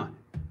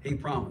 He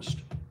promised.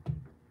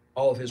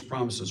 All of His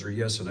promises are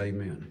yes and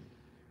amen.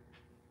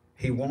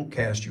 He won't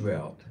cast you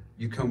out.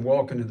 You come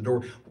walking in the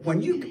door.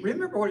 When you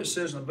remember what it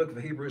says in the book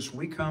of Hebrews,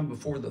 we come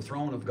before the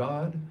throne of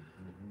God.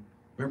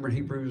 Remember in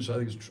Hebrews, I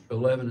think it's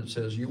 11, it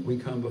says we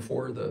come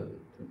before the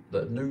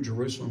New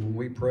Jerusalem when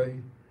we pray.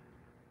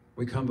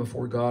 We come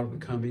before God. We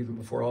come even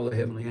before all the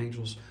heavenly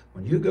angels.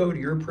 When you go to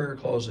your prayer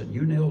closet and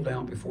you kneel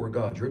down before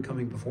God, you're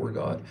coming before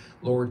God.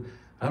 Lord,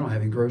 I don't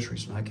have any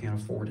groceries and I can't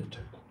afford it.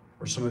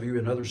 Or some of you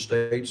in other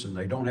states and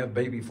they don't have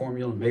baby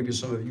formula and maybe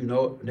some of you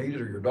need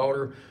it or your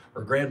daughter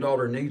or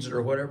granddaughter needs it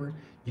or whatever.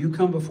 You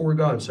come before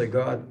God and say,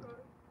 God,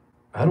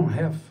 I don't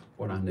have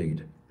what I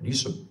need. And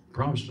you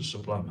promised to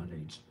supply my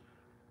needs.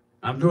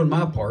 I'm doing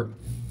my part.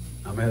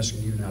 I'm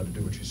asking you now to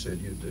do what you said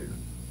you'd do.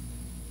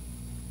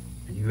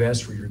 And you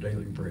ask for your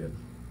daily bread.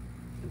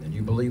 And then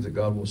you believe that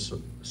God will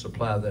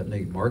supply that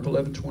need. Mark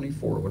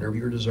 11:24, whatever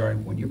you're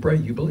desiring, when you pray,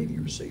 you believe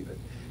you receive it.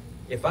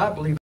 If I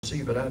believe I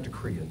receive it, I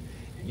decree it.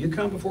 And you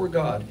come before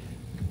God,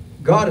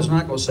 God is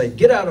not going to say,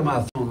 get out of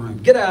my throne room.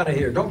 Get out of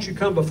here. Don't you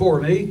come before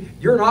me.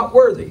 You're not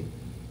worthy.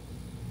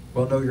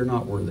 Well, no, you're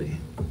not worthy.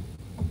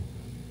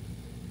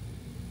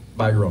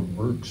 By your own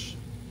works,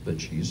 but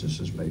Jesus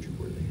has made you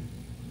worthy.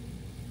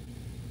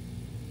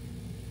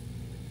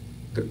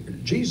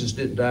 Jesus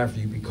didn't die for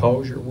you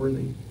because you're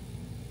worthy.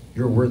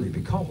 You're worthy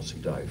because He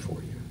died for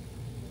you.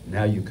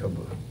 Now you come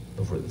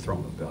before the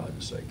throne of God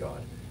and say,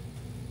 God,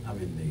 I'm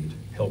in need.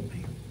 Help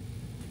me.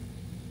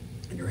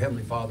 And your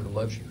Heavenly Father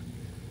loves you.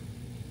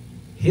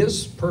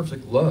 His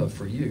perfect love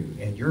for you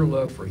and your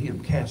love for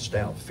Him casts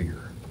out fear.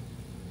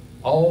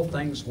 All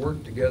things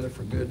work together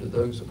for good to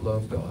those that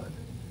love God.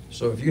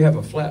 So if you have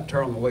a flat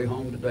tire on the way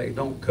home today,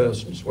 don't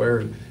cuss and swear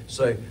and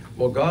say,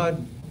 well,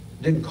 God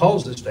didn't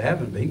cause this to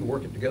happen, but He can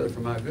work it together for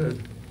my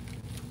good.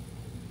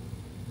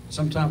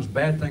 Sometimes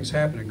bad things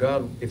happen, and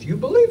God, if you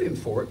believe Him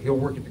for it, He'll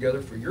work it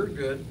together for your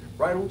good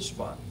right on the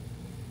spot.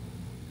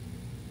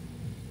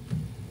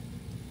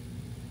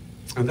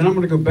 And then I'm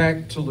going to go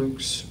back to Luke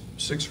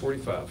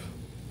 6:45,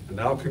 and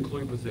I'll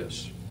conclude with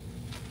this.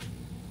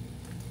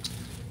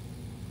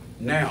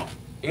 Now,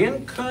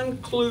 in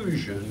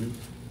conclusion,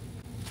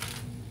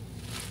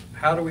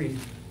 how do we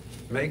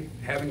make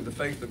having the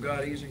faith of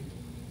God easy?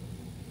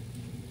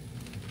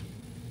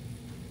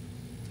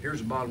 Here's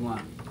the bottom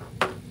line.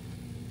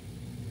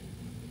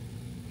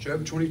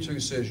 Job 22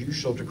 says, you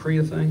shall decree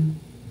a thing.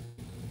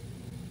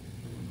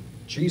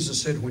 Jesus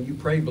said, when you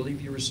pray,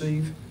 believe you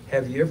receive.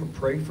 Have you ever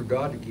prayed for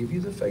God to give you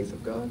the faith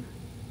of God?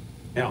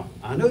 Now,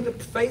 I know the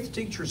faith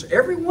teachers,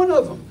 every one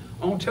of them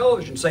on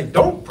television say,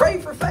 don't pray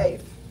for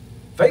faith.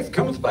 Faith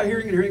cometh by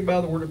hearing and hearing by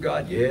the word of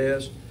God.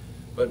 Yes,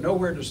 but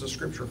nowhere does the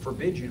scripture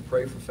forbid you to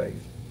pray for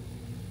faith.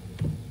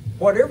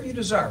 Whatever you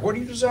desire. What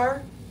do you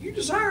desire? You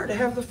desire to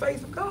have the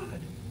faith of God.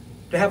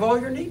 To have all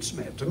your needs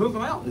met. To move a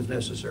mountain if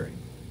necessary.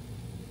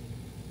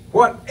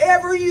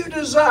 Whatever you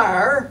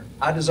desire,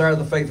 I desire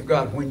the faith of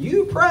God. When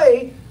you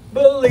pray,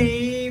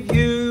 believe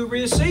you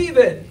receive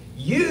it.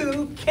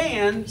 You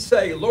can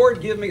say,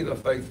 Lord, give me the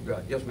faith of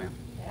God. Yes, ma'am.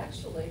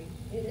 Actually,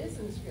 it is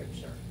in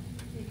Scripture.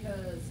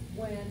 Because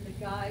when the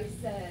guy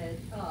said,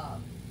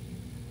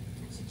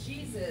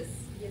 Jesus,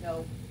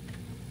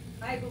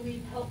 I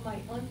believe, help my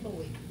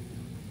unbelief.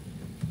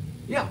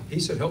 Yeah, he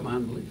said, help my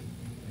unbelief.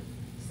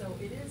 So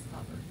it is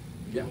covered.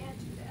 Yeah. You can't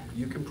do that.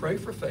 You can pray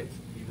for faith.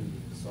 Even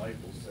the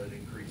disciples said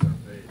increase our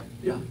faith.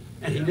 Yeah,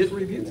 and he didn't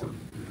rebuke them.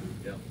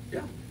 Yeah.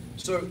 Yeah.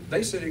 So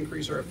they said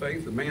increase our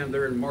faith. The man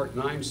there in Mark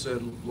 9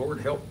 said,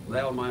 Lord, help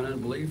thou mine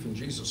unbelief. And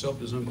Jesus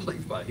helped his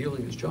unbelief by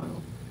healing his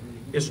child.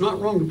 It's not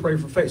wrong to pray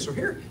for faith. So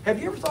here,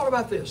 have you ever thought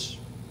about this?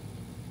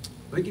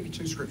 Let me give you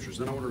two scriptures,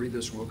 then I want to read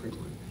this and we'll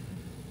conclude.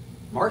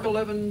 Mark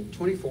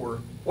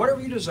 11:24,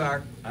 whatever you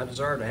desire, I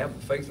desire to have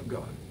the faith of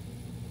God.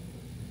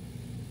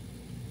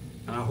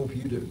 And I hope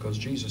you do, because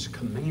Jesus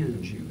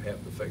commands you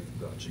have the faith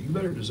of God. So you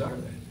better desire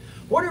that.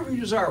 Whatever you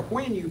desire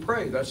when you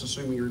pray, that's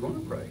assuming you're going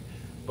to pray.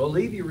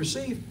 Believe you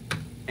receive,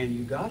 and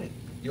you got it.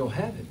 You'll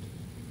have it.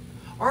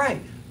 All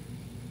right.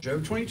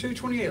 Job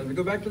 22:28. Let me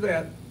go back to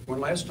that one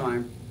last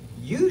time.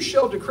 You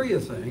shall decree a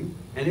thing,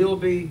 and it'll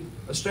be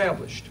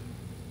established.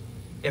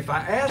 If I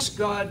ask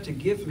God to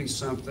give me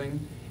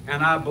something,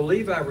 and I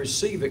believe I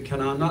receive it,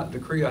 can I not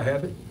decree I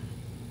have it?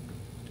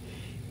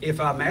 If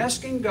I'm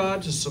asking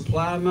God to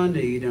supply my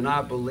need, and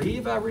I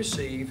believe I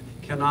receive,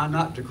 can I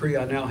not decree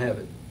I now have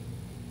it?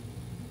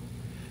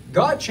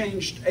 God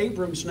changed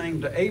Abram's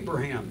name to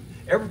Abraham.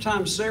 Every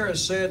time Sarah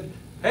said,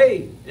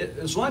 hey,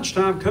 it's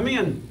lunchtime, come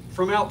in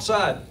from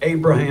outside,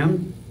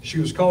 Abraham. She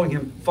was calling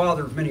him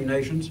father of many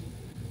nations.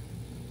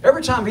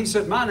 Every time he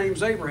said, my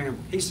name's Abraham,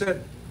 he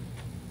said,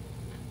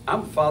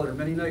 I'm father of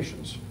many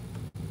nations.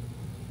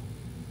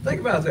 Think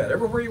about that.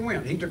 Everywhere he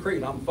went, he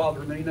decreed, I'm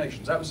father of many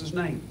nations. That was his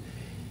name.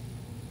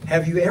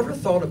 Have you ever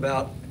thought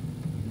about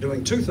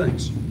doing two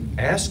things?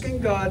 Asking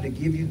God to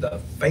give you the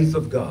faith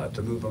of God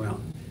to move a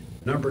mountain.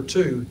 Number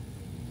two,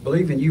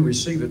 believing you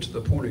receive it to the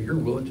point of you're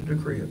willing to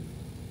decree it.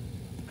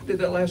 I did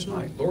that last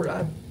night. Lord,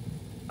 I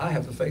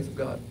have the faith of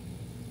God.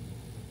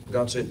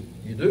 God said,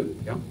 you do?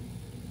 Yeah.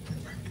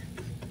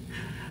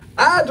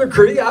 I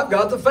decree I've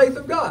got the faith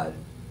of God.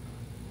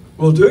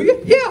 Well, do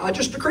you? Yeah, I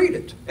just decreed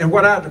it. And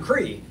what I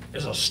decree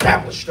is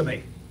established to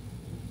me.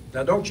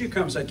 Now, don't you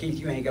come and say, Keith,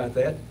 you ain't got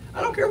that.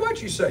 I don't care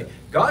what you say.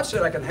 God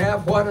said I can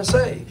have what I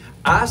say.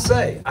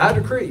 I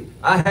decree,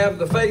 I have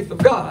the faith of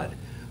God.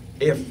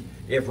 If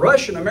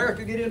Russia and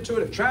America get into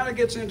it, if China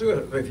gets into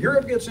it, if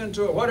Europe gets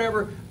into it,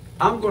 whatever,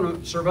 I'm going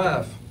to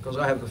survive because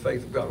I have the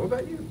faith of God. What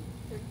about you?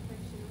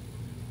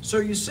 So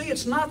you see,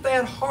 it's not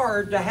that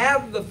hard to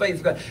have the faith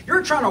of God.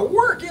 You're trying to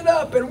work it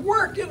up and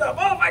work it up.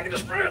 Oh, I can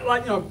just,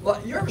 like,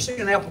 you ever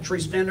seen an apple tree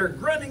stand there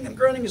grunting and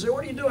grunting? You say,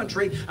 what are you doing,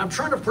 tree? I'm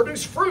trying to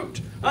produce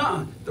fruit.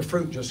 The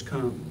fruit just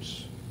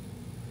comes.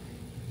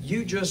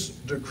 You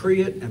just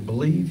decree it and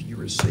believe you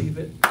receive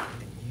it, and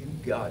you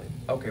got it.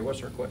 Okay,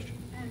 what's our question?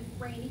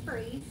 Randy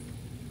Freeze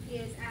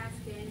is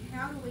asking,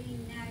 how do we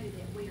know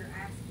that we are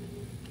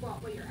asking,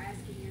 what we are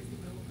asking is the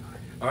will of God?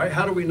 All right,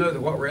 how do we know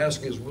that what we're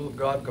asking is the will of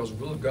God? Because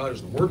the will of God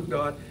is the Word of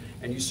God.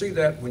 And you see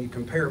that when you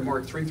compare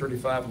Mark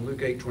 3:35 and Luke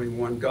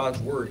 8:21, God's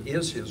Word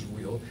is His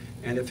will.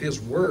 And if His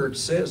Word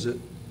says it,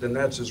 then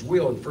that's His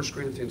will. And 1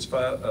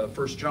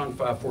 John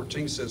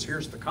 5:14 says,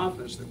 here's the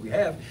confidence that we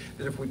have,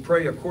 that if we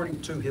pray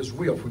according to His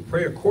will, if we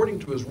pray according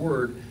to His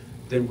Word,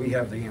 then we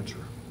have the answer.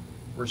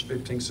 Verse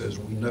 15 says,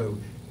 we know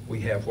we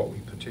have what we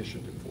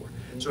petitioned Him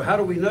for. So how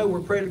do we know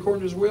we're praying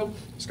according to His will?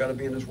 It's got to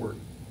be in His Word.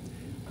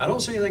 I don't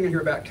see anything in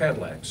here about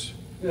Cadillacs.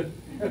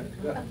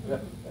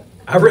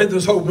 I've read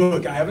this whole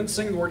book. I haven't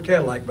seen the word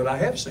Cadillac, but I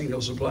have seen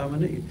He'll supply my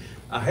need.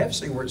 I have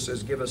seen where it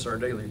says, give us our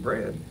daily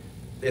bread.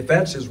 If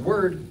that's His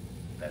Word,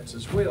 that's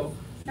His will.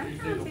 You see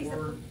Sometimes the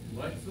word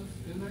Lexus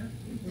in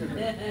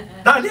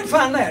there? I did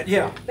find that,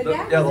 yeah. But The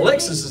that was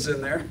a Lexus need. is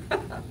in there.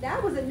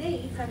 That was a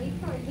need, so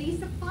he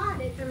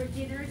supplied it through a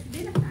generous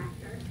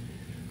benefactor.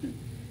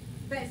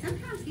 But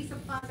sometimes He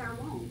supplies our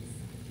wants.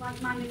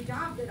 Like my new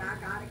job that I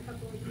got a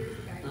couple of years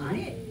ago. I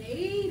didn't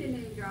need a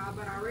new job,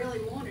 but I really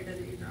wanted a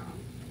new job.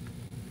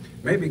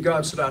 Maybe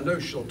God said, I know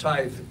she'll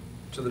tithe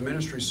to the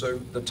ministry, so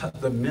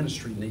the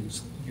ministry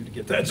needs you to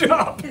get that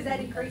job. Because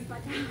that increased my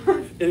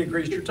time. It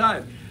increased your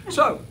tithe.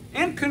 So,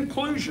 in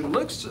conclusion,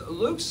 Luke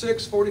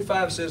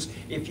 6:45 says,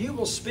 if you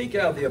will speak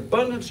out of the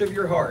abundance of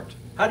your heart,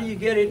 how do you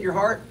get it in your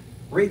heart?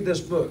 Read this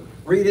book.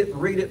 Read it,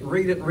 read it,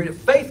 read it, read it.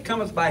 Faith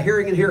cometh by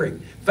hearing and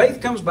hearing.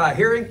 Faith comes by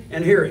hearing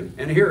and hearing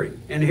and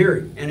hearing and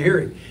hearing and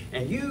hearing.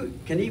 And you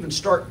can even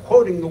start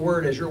quoting the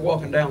word as you're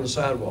walking down the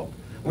sidewalk,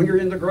 when you're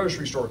in the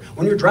grocery store,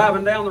 when you're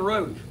driving down the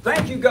road.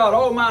 Thank you, God,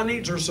 all my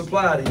needs are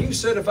supplied. And you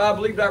said if I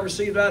believed I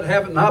received, I'd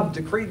have it, and I've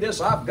decreed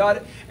this, I've got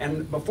it.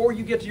 And before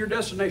you get to your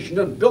destination,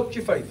 you done built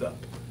your faith up.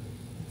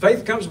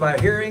 Faith comes by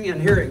hearing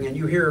and hearing, and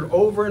you hear it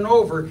over and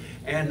over,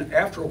 and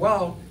after a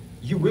while,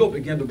 you will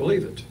begin to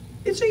believe it.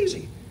 It's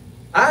easy.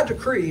 I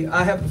decree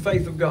I have the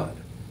faith of God.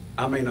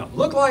 I may not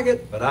look like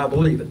it, but I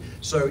believe it.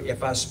 So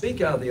if I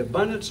speak out of the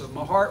abundance of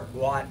my heart,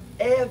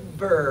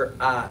 whatever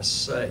I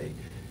say,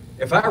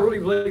 if I really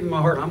believe in my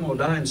heart I'm going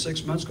to die in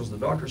 6 months because the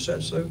doctor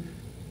said so,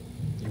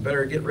 you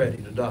better get ready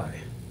to die.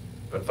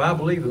 But if I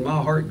believe in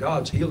my heart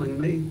God's healing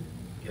me,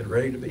 get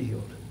ready to be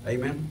healed.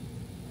 Amen?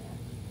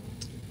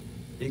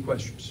 Any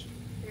questions?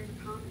 There's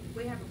a comment.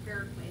 We have a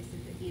prayer request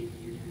at the end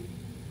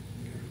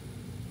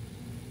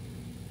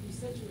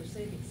said you were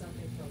saving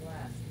something for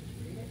last.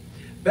 Did you read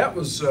it? That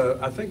was,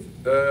 I think,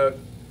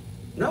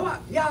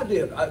 yeah, I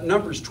did.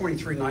 Numbers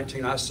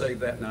 23:19, I saved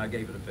that and I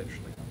gave it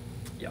officially.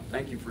 Yeah,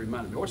 thank you for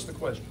reminding me. What's the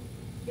question?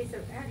 It's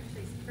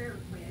actually a prayer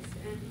request,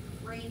 and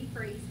Randy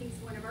Freeze, he's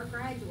one of our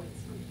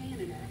graduates from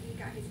Canada. He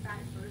got his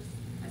bachelor's,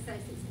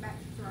 associate's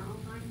bachelor's through our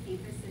online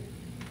campus, and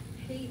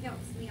he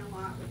helps me a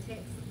lot with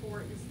tech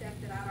support and stuff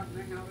that I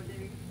don't know how to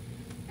do.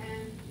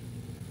 And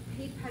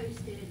he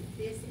posted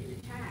this in the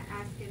chat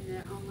asking the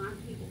online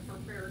people for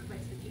prayer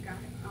requests, but you guys,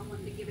 I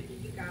wanted to give it to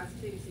you guys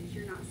too, since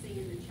you're not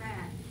seeing the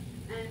chat.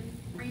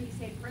 Randy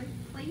said,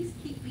 please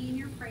keep me in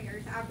your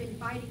prayers. I've been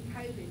fighting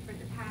COVID for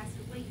the past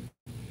week,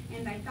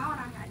 and they thought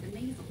I had the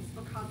measles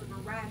because of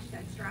a rash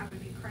that's driving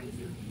me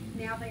crazy.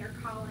 Now they are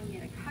calling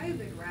it a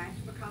COVID rash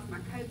because my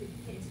COVID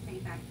test came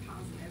back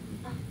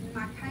positive.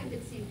 My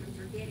COVID symptoms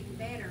are getting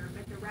better,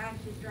 but the rash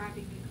is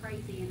driving me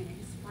crazy, and it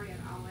has spread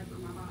all over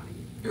my body.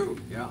 Ooh,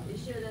 yeah. You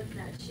sure that's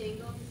not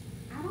shingles?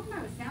 I don't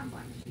know, it sounds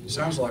like It shingles.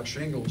 sounds like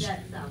shingles.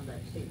 That sounds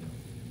like shingles.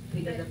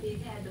 Because if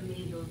he's had the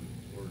measles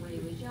when he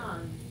was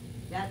young,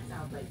 that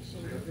sounds like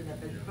shingles, and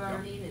if it's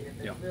burning, and if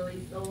Yeah. it's really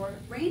sore.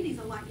 Randy's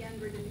a lot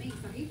younger than me,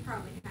 so he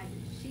probably had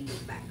the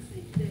shingles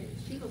vaccine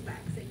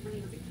when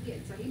he was a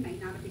kid, so he may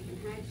not have even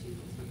had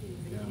shingles when he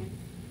was a Yeah. kid.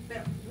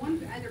 But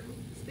one other,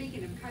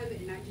 speaking of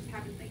COVID, and I just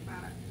happened to think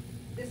about it,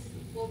 this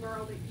little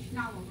girl, she's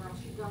not a little girl,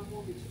 she's a grown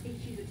woman,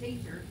 she's a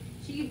teacher.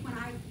 When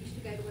I used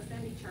to go to a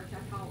Sunday church,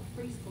 I taught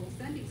preschool,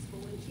 Sunday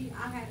school, and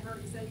I had her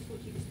in Sunday school,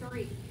 she was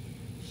 3.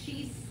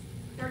 She's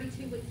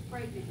 32 weeks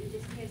pregnant and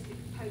just tested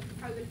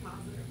COVID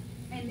positive.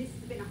 And this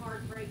has been a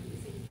hard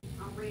pregnancy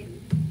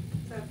already.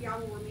 So if y'all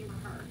will remember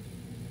her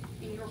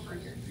in your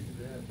prayers.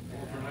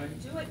 What's her name?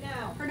 Do it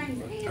now. Her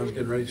name's I was Anna.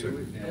 getting ready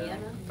to. Anna?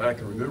 If I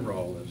can remember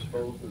all this.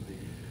 Both of these,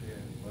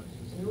 yeah.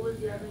 And who was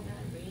the other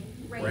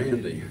guy, Randy?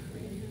 Randy,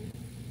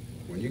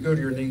 when you go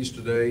to your knees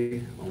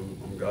today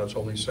on God's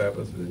holy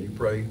Sabbath and you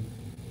pray,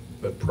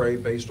 but pray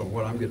based on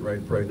what I'm getting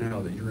ready to pray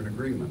now, that you're in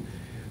agreement.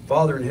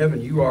 Father in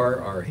heaven, you are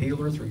our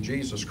healer through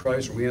Jesus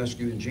Christ, and we ask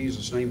you in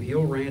Jesus' name,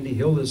 heal Randy,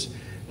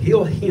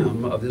 heal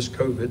him of this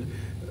COVID,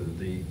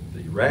 the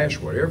rash,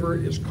 whatever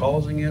is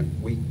causing it.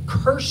 We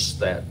curse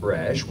that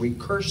rash, we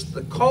curse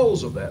the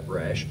cause of that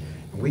rash,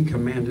 and we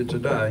command it to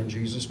die in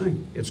Jesus'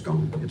 name. It's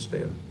gone, it's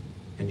dead.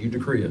 And you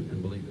decree it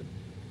and believe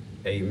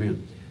it.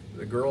 Amen.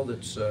 The girl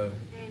that's Anna,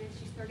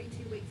 she's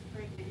 32 weeks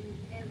pregnant,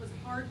 and it was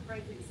a hard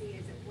pregnancy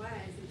as it was,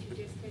 and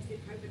she just tested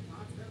COVID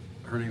positive.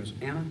 her name is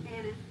Anna?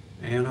 Anna.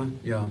 Anna,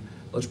 yeah.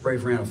 Let's pray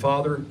for Anna.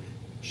 Father,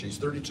 she's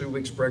 32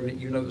 weeks pregnant.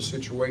 You know the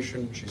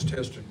situation. She's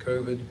tested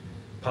COVID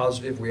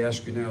positive. We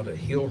ask you now to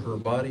heal her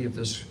body of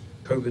this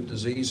COVID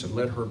disease and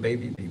let her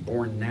baby be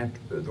born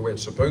the way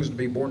it's supposed to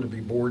be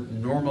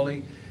born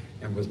normally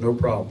and with no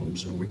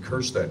problems. And we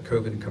curse that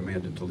COVID and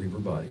command it to leave her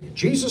body. In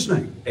Jesus'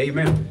 name,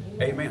 amen.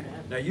 Amen.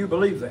 Now you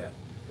believe that.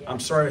 I'm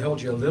sorry I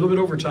held you a little bit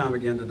over time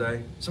again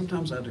today.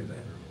 Sometimes I do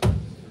that.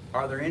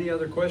 Are there any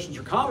other questions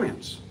or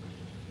comments?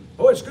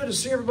 Boy, it's good to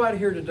see everybody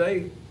here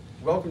today.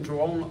 Welcome to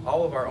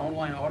all of our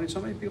online audience.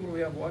 How many people do we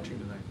have watching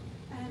today?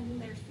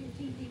 There's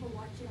 15 people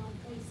watching on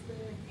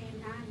Facebook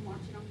and 9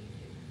 watching on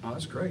YouTube. Oh,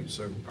 that's great.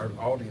 So our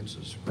audience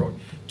is growing.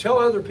 Tell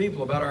other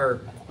people about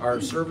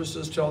our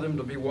services. Tell them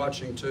to be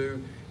watching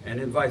too, and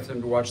invite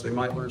them to watch. They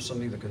might learn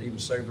something that could even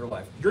save their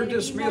life. You're And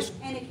if you know- dismissed.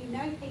 And if you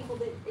know people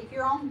that, if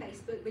you're on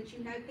Facebook, but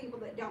you know people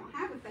that don't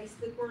have a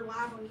Facebook, we're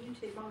live on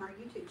YouTube, on our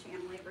YouTube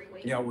channel every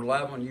week. Yeah, we're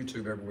live on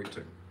YouTube every week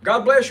too.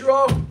 God bless you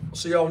all. We'll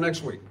see you all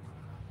next week.